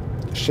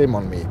 Shame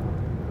on me.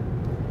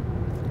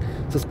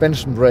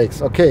 Suspension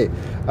brakes. Okay.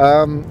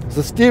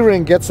 The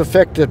steering gets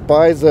affected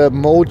by the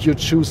mode you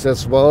choose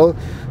as well.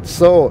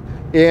 So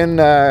in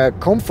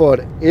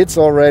comfort, it's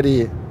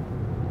already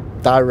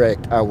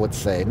direct, I would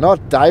say.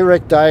 Not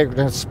direct,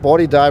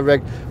 sporty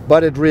direct,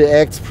 but it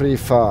reacts pretty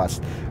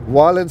fast.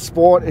 While in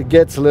sport, it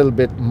gets a little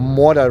bit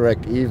more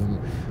direct even.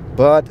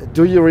 But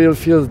do you really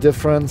feel the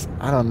difference?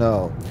 I don't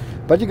know.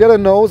 But you gotta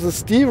know the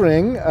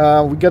steering,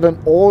 we got an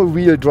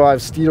all-wheel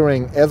drive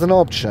steering as an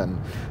option.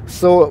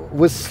 So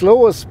with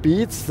slower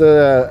speeds,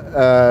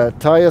 the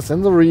tires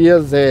in the rear,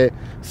 they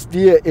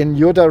steer in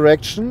your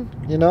direction,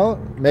 you know,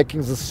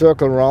 making the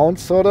circle round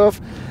sort of,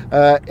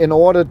 in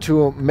order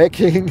to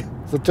making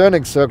the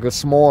turning circle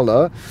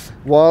smaller,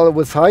 while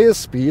with higher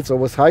speeds or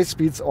with high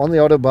speeds on the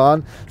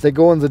Autobahn, they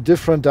go in the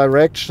different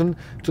direction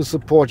to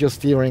support your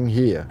steering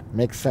here.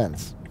 Makes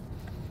sense.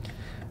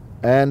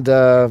 And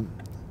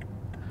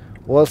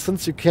well,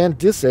 since you can't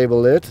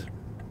disable it,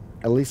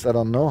 at least I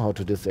don't know how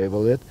to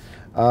disable it,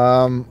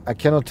 I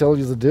cannot tell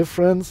you the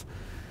difference.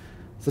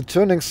 The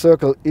turning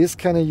circle is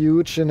kind of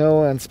huge, you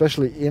know, and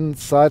especially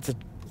inside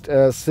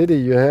the city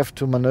you have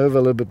to maneuver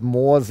a little bit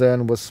more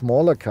than with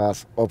smaller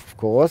cars, of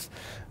course.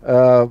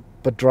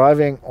 But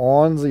driving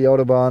on the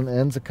Autobahn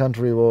and the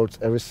country roads,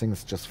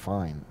 everything's just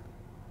fine.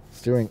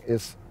 Steering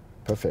is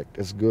perfect,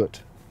 it's good.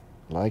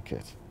 Like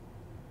it.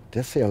 Did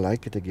I say I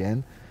like it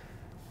again?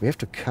 We have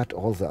to cut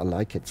all the I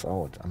like it's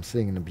out. I'm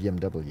sitting in a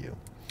BMW.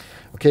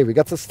 Okay, we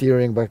got the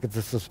steering, we got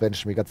the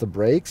suspension, we got the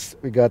brakes,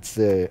 we got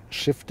the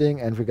shifting,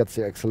 and we got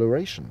the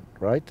acceleration,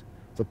 right?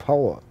 The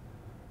power.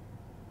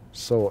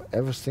 So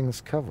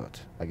everything's covered,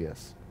 I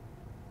guess.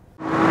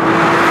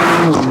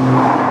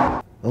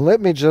 Let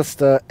me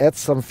just add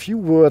some few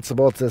words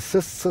about the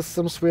assist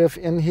systems we have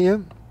in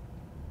here.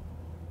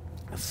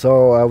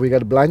 So we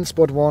got a blind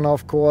spot warner,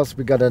 of course.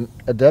 We got an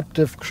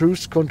adaptive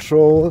cruise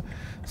control.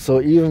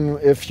 So even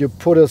if you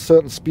put a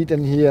certain speed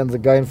in here and the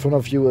guy in front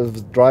of you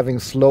is driving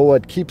slower,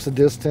 it keeps a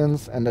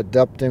distance and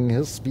adapting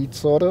his speed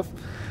sort of.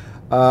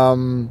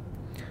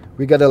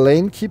 We got a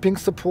lane keeping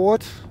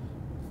support,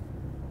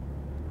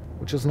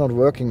 which is not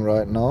working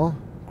right now.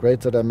 Great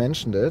that I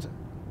mentioned it.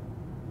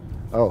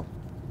 Oh,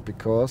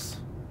 because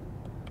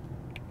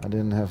I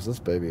didn't have this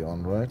baby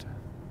on, right?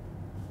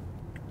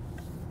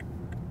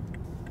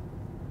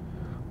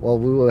 Well,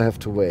 we will have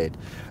to wait.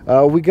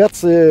 We got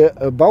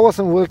the Bowers &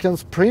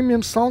 Wilkins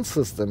premium sound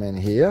system in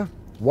here.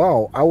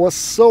 Wow, I was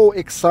so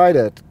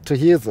excited to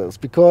hear this,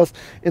 because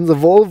in the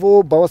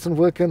Volvo, Bowers &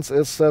 Wilkins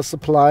is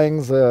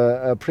supplying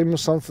the premium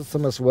sound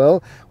system as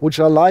well,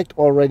 which I liked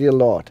already a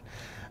lot.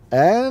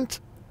 And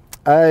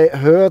I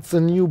heard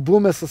the new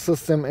Boommaster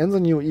system in the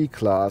new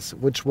E-Class,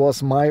 which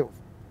was my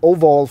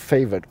overall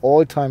favorite,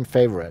 all-time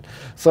favorite.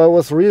 So I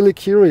was really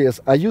curious.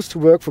 I used to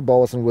work for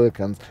Bowers &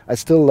 Wilkins. I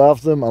still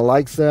love them. I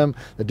like them.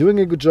 They're doing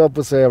a good job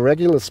with their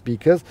regular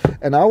speakers.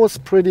 And I was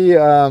pretty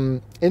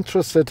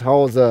interested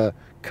how the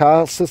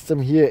car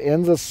system here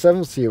in the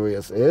 7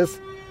 Series is.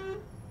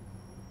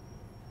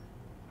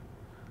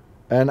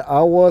 And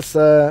I was,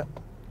 to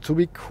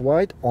be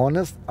quite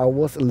honest, I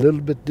was a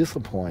little bit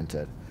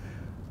disappointed.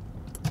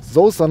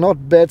 Those are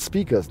not bad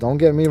speakers, don't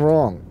get me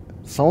wrong.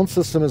 Sound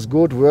system is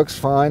good, works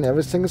fine,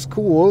 everything is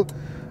cool.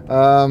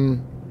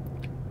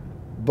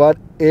 But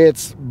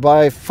it's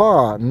by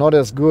far not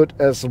as good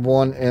as the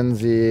one in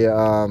the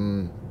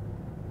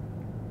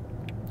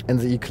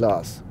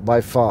E-Class,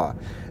 by far.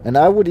 And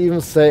I would even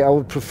say I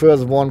would prefer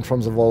the one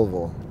from the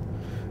Volvo.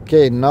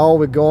 Okay, now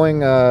we're going,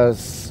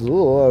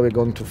 we're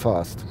going too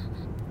fast.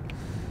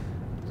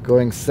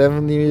 Going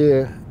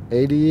 70,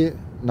 80,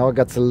 now I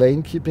got the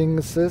lane keeping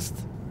assist.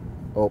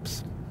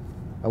 Oops,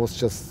 I was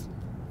just,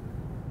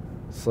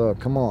 so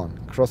come on,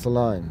 cross the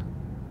line.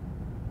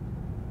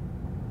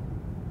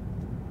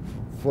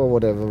 For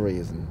whatever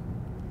reason.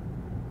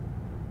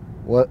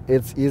 Well,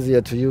 it's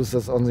easier to use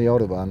this on the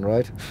Autobahn,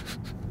 right?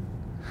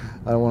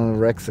 I don't want to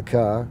wreck the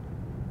car.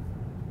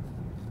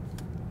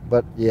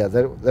 But yeah,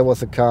 that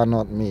was a car,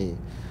 not me.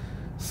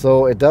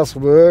 So it does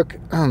work.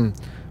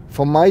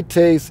 For my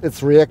taste,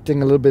 it's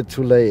reacting a little bit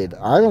too late.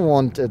 I don't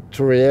want it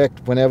to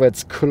react whenever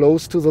it's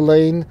close to the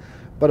lane,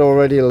 but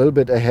already a little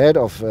bit ahead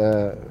of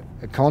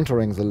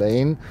countering the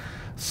lane.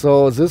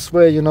 So this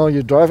way, you know,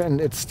 you drive and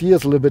it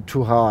steers a little bit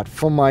too hard,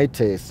 for my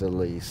taste at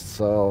least.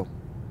 So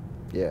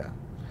yeah.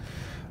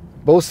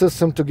 Both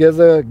systems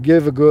together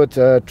give a good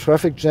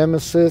traffic jam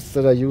assist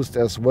that I used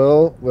as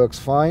well. Works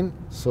fine,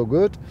 so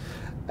good.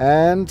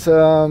 And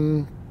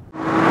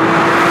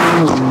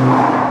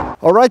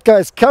alright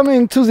guys,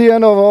 coming to the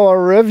end of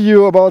our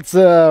review about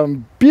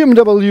the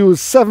BMW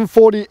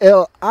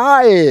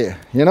 740Li,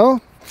 you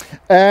know.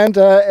 And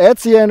at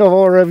the end of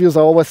our reviews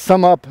I always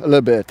sum up a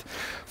little bit.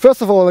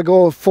 First of all, I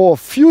go for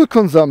fuel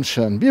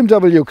consumption.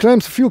 BMW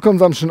claims a fuel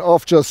consumption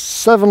of just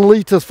 7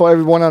 liters for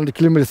every 100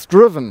 kilometers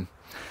driven,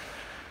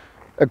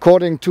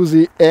 according to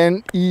the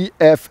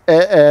NEFZ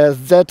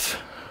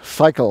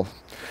cycle.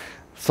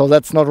 So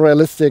that's not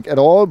realistic at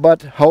all,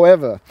 but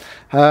however,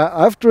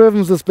 I've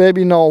driven this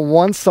baby now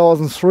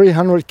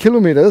 1,300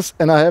 kilometers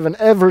and I have an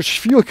average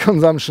fuel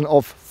consumption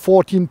of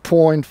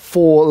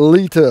 14.4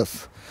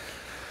 liters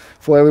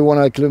for every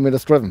 100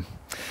 kilometers driven.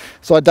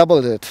 So I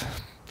doubled it.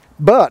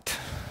 But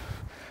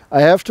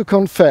I have to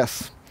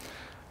confess,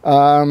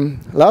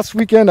 last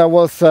weekend I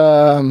was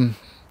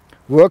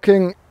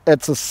working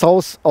at the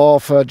south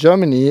of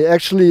Germany,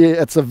 actually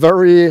at the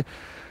very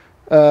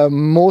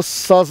most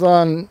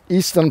southern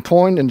eastern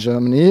point in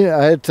Germany.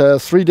 I had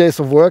 3 days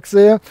of work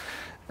there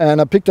and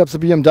I picked up the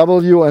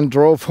BMW and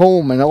drove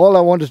home, and all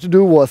I wanted to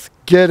do was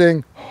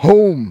getting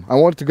home. I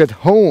wanted to get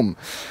home,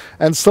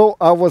 and so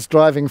I was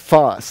driving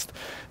fast.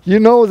 You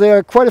know, there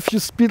are quite a few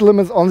speed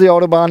limits on the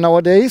Autobahn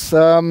nowadays,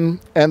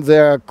 and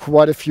there are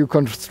quite a few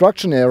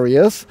construction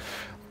areas,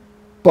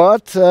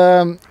 but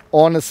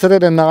on a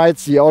Saturday night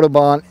the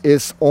Autobahn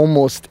is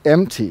almost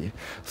empty.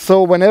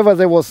 So whenever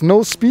there was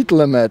no speed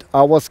limit,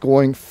 I was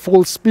going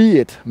full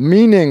speed,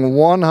 meaning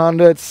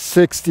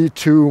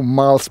 162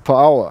 miles per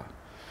hour.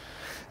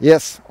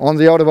 Yes, on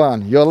the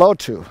Autobahn, you're allowed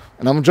to.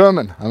 And I'm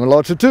German, I'm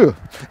allowed to too.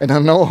 And I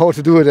know how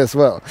to do it as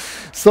well.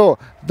 So,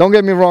 don't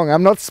get me wrong,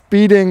 I'm not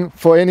speeding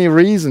for any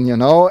reason, you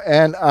know,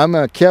 and I'm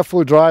a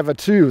careful driver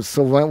too.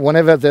 So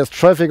whenever there's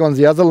traffic on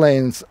the other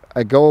lanes,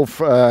 I go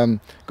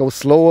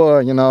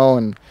slower, you know,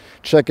 and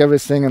check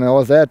everything and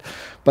all that.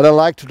 But I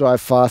like to drive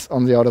fast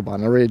on the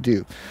Autobahn, I really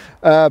do.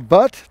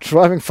 But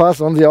driving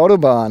fast on the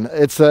Autobahn,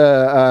 it's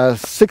a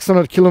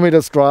 600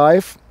 kilometers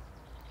drive.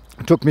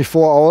 It took me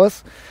 4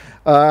 hours.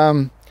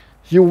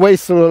 You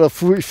waste a lot of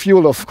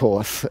fuel, of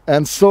course.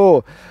 And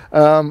so,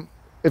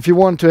 if you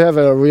want to have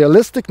a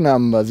realistic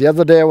number, the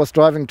other day I was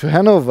driving to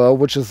Hanover,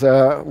 which is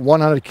a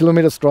 100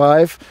 kilometers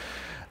drive,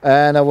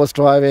 and I was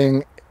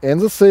driving in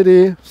the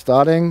city,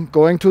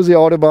 going to the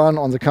Autobahn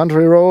on the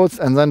country roads,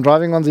 and then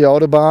driving on the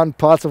Autobahn,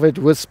 parts of it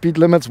with speed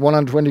limits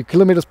 120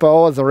 kilometers per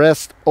hour, the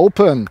rest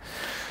open,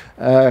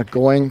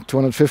 going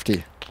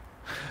 250.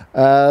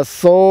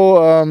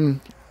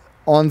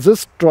 On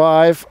this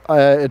drive,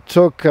 it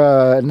took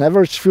an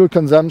average fuel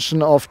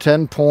consumption of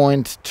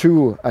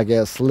 10.2, I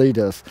guess,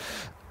 liters.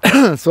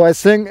 So I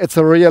think it's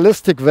a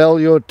realistic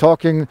value,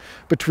 talking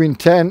between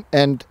 10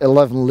 and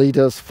 11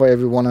 liters for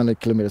every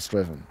 100 kilometers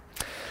driven.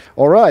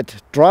 All right,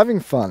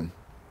 driving fun.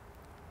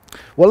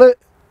 Well,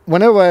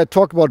 whenever I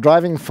talk about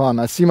driving fun,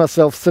 I see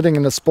myself sitting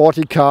in a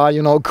sporty car,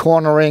 you know,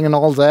 cornering and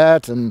all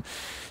that, and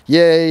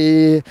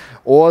yay,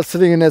 or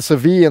sitting in an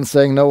SUV and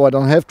saying, no, I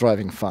don't have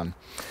driving fun.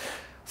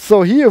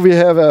 So here we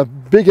have a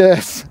big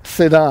ass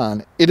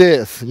sedan. It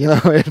is, you know,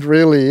 it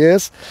really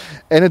is.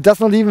 And it does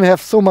not even have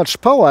so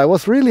much power. I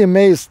was really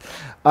amazed.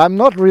 I'm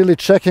not really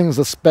checking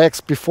the specs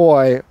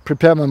before I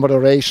prepare my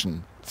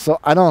moderation. So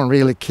I don't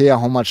really care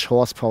how much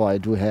horsepower I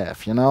do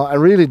have, you know, I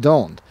really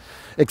don't.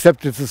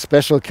 Except it's a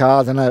special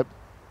car, then I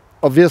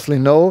Obviously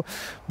no,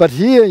 but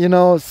here, you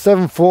know,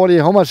 740,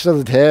 how much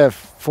does it have?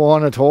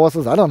 400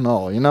 horses? I don't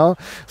know, you know.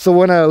 So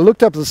when I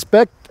looked up the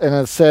spec and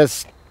it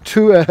says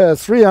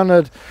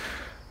 300,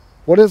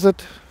 what is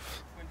it?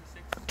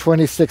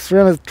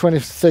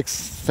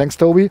 326, thanks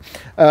Toby,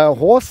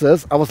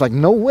 horses, I was like,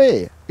 no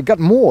way, it got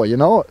more, you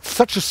know,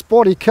 such a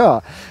sporty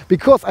car,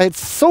 because I had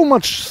so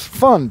much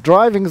fun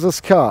driving this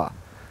car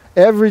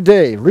every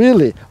day,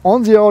 really,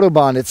 on the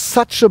Autobahn. It's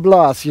such a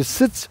blast. You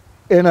sit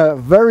in a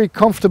very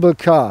comfortable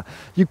car,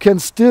 you can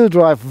still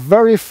drive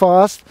very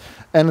fast,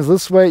 and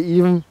this way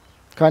even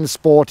kind of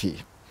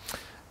sporty.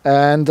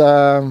 And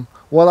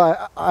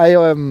well, I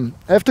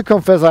have to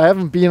confess, I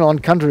haven't been on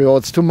country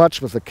roads too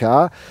much with the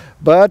car,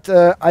 but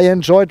I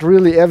enjoyed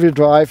really every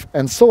drive,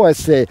 and so I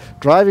say,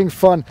 driving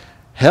fun,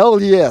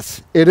 hell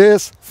yes, it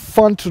is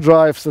fun to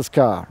drive this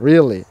car,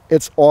 really,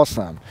 it's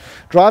awesome.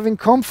 Driving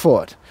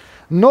comfort,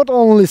 not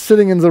only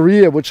sitting in the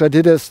rear, which I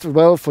did as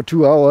well for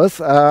 2 hours,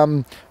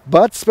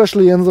 but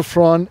especially in the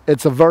front,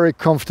 it's a very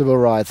comfortable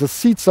ride. The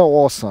seats are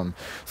awesome,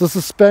 the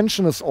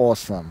suspension is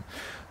awesome.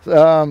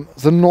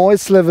 The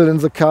noise level in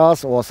the car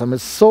is awesome.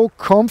 It's so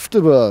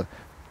comfortable,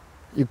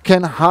 you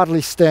can hardly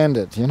stand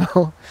it, you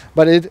know.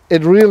 But it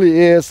really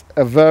is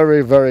a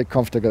very, very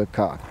comfortable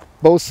car.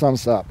 Both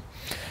thumbs up.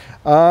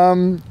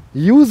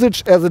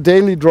 Usage as a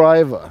daily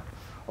driver.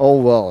 Oh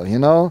well, you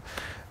know.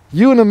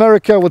 You in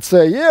America would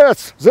say,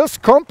 yes, this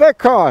compact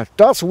car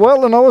does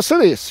well in our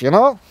cities, you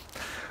know.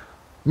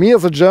 Me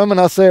as a German,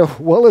 I say,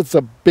 well, it's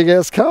a big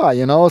ass car,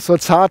 you know, so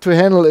it's hard to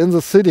handle in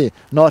the city.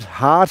 Not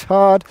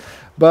hard,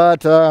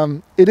 but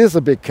it is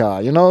a big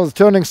car, you know. The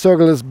turning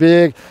circle is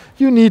big.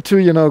 You need to,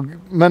 you know,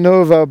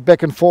 maneuver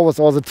back and forwards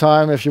all the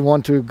time if you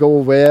want to go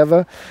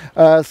wherever.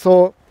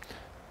 So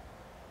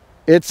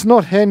it's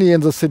not handy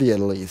in the city, at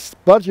least.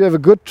 But you have a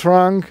good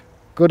trunk,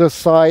 good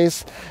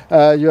size.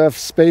 You have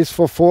space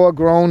for 4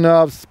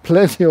 grown-ups,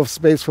 plenty of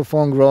space for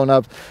 4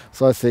 grown-ups.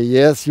 So I say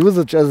yes, use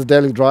it as a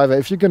daily driver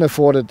if you can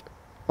afford it.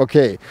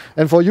 Okay.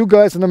 And for you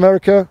guys in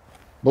America,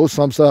 both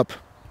thumbs up.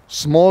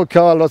 Small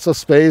car, lots of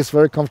space,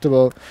 very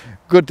comfortable,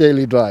 good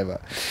daily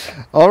driver.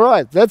 All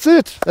right, that's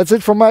it. That's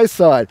it from my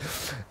side.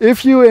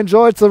 If you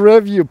enjoyed the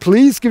review,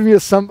 please give me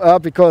a thumb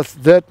up, because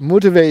that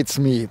motivates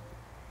me.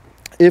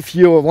 If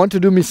you want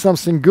to do me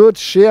something good,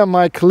 share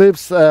my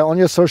clips on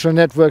your social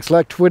networks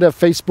like Twitter,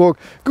 Facebook,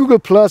 Google+,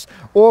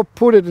 or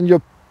put it in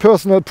your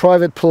personal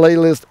private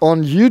playlist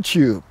on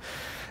YouTube.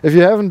 If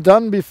you haven't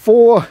done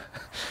before,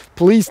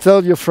 please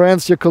tell your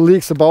friends, your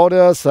colleagues about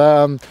us.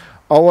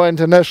 Our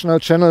international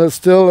channel is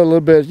still a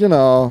little bit, you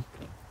know,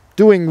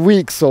 doing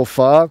weak so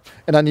far,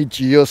 and I need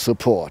your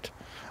support.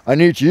 I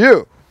need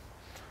you.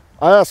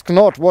 I ask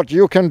not what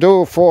you can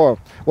do for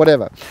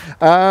whatever.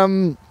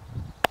 And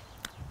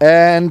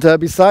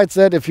besides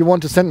that, if you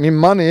want to send me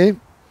money,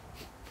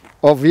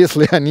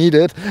 obviously I need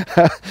it,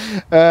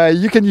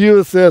 you can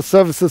use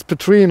services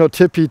Patreon or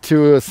Tippy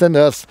to send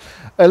us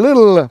a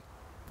little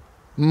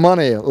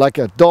money, like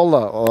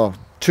 $1 or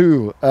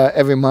 $2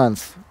 every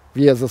month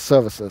via the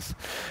services.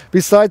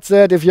 Besides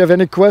that, if you have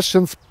any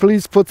questions,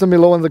 please put them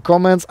below in the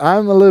comments.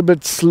 I'm a little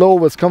bit slow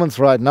with comments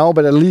right now,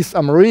 but at least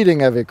I'm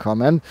reading every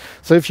comment.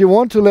 So if you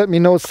want to let me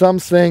know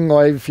something,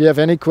 or if you have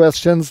any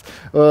questions,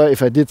 or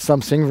if I did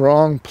something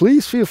wrong,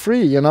 please feel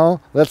free, you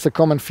know. That's the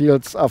comment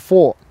fields are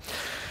for.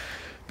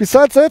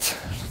 Besides that,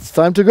 it's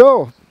time to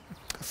go.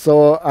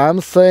 So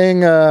I'm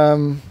saying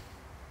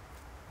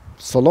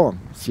so long.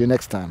 See you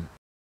next time.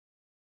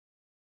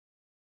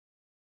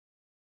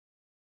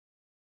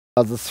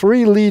 The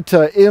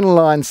 3-liter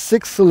inline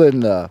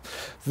 6-cylinder,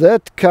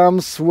 that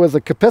comes with a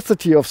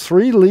capacity of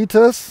 3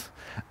 liters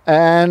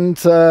and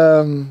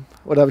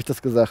oder habe ich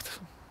das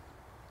gesagt?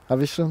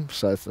 Habe ich schon?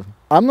 Scheiße.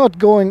 I'm not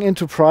going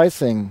into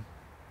pricing.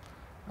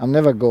 I'm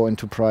never going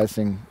into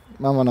pricing.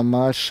 Machen wir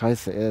nochmal.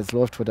 Scheiße, ey, es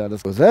läuft heute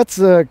alles. That's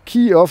the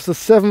key of the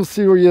 7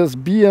 Series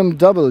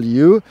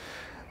BMW,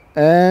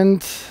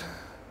 and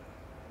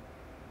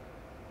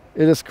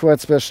it is quite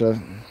special.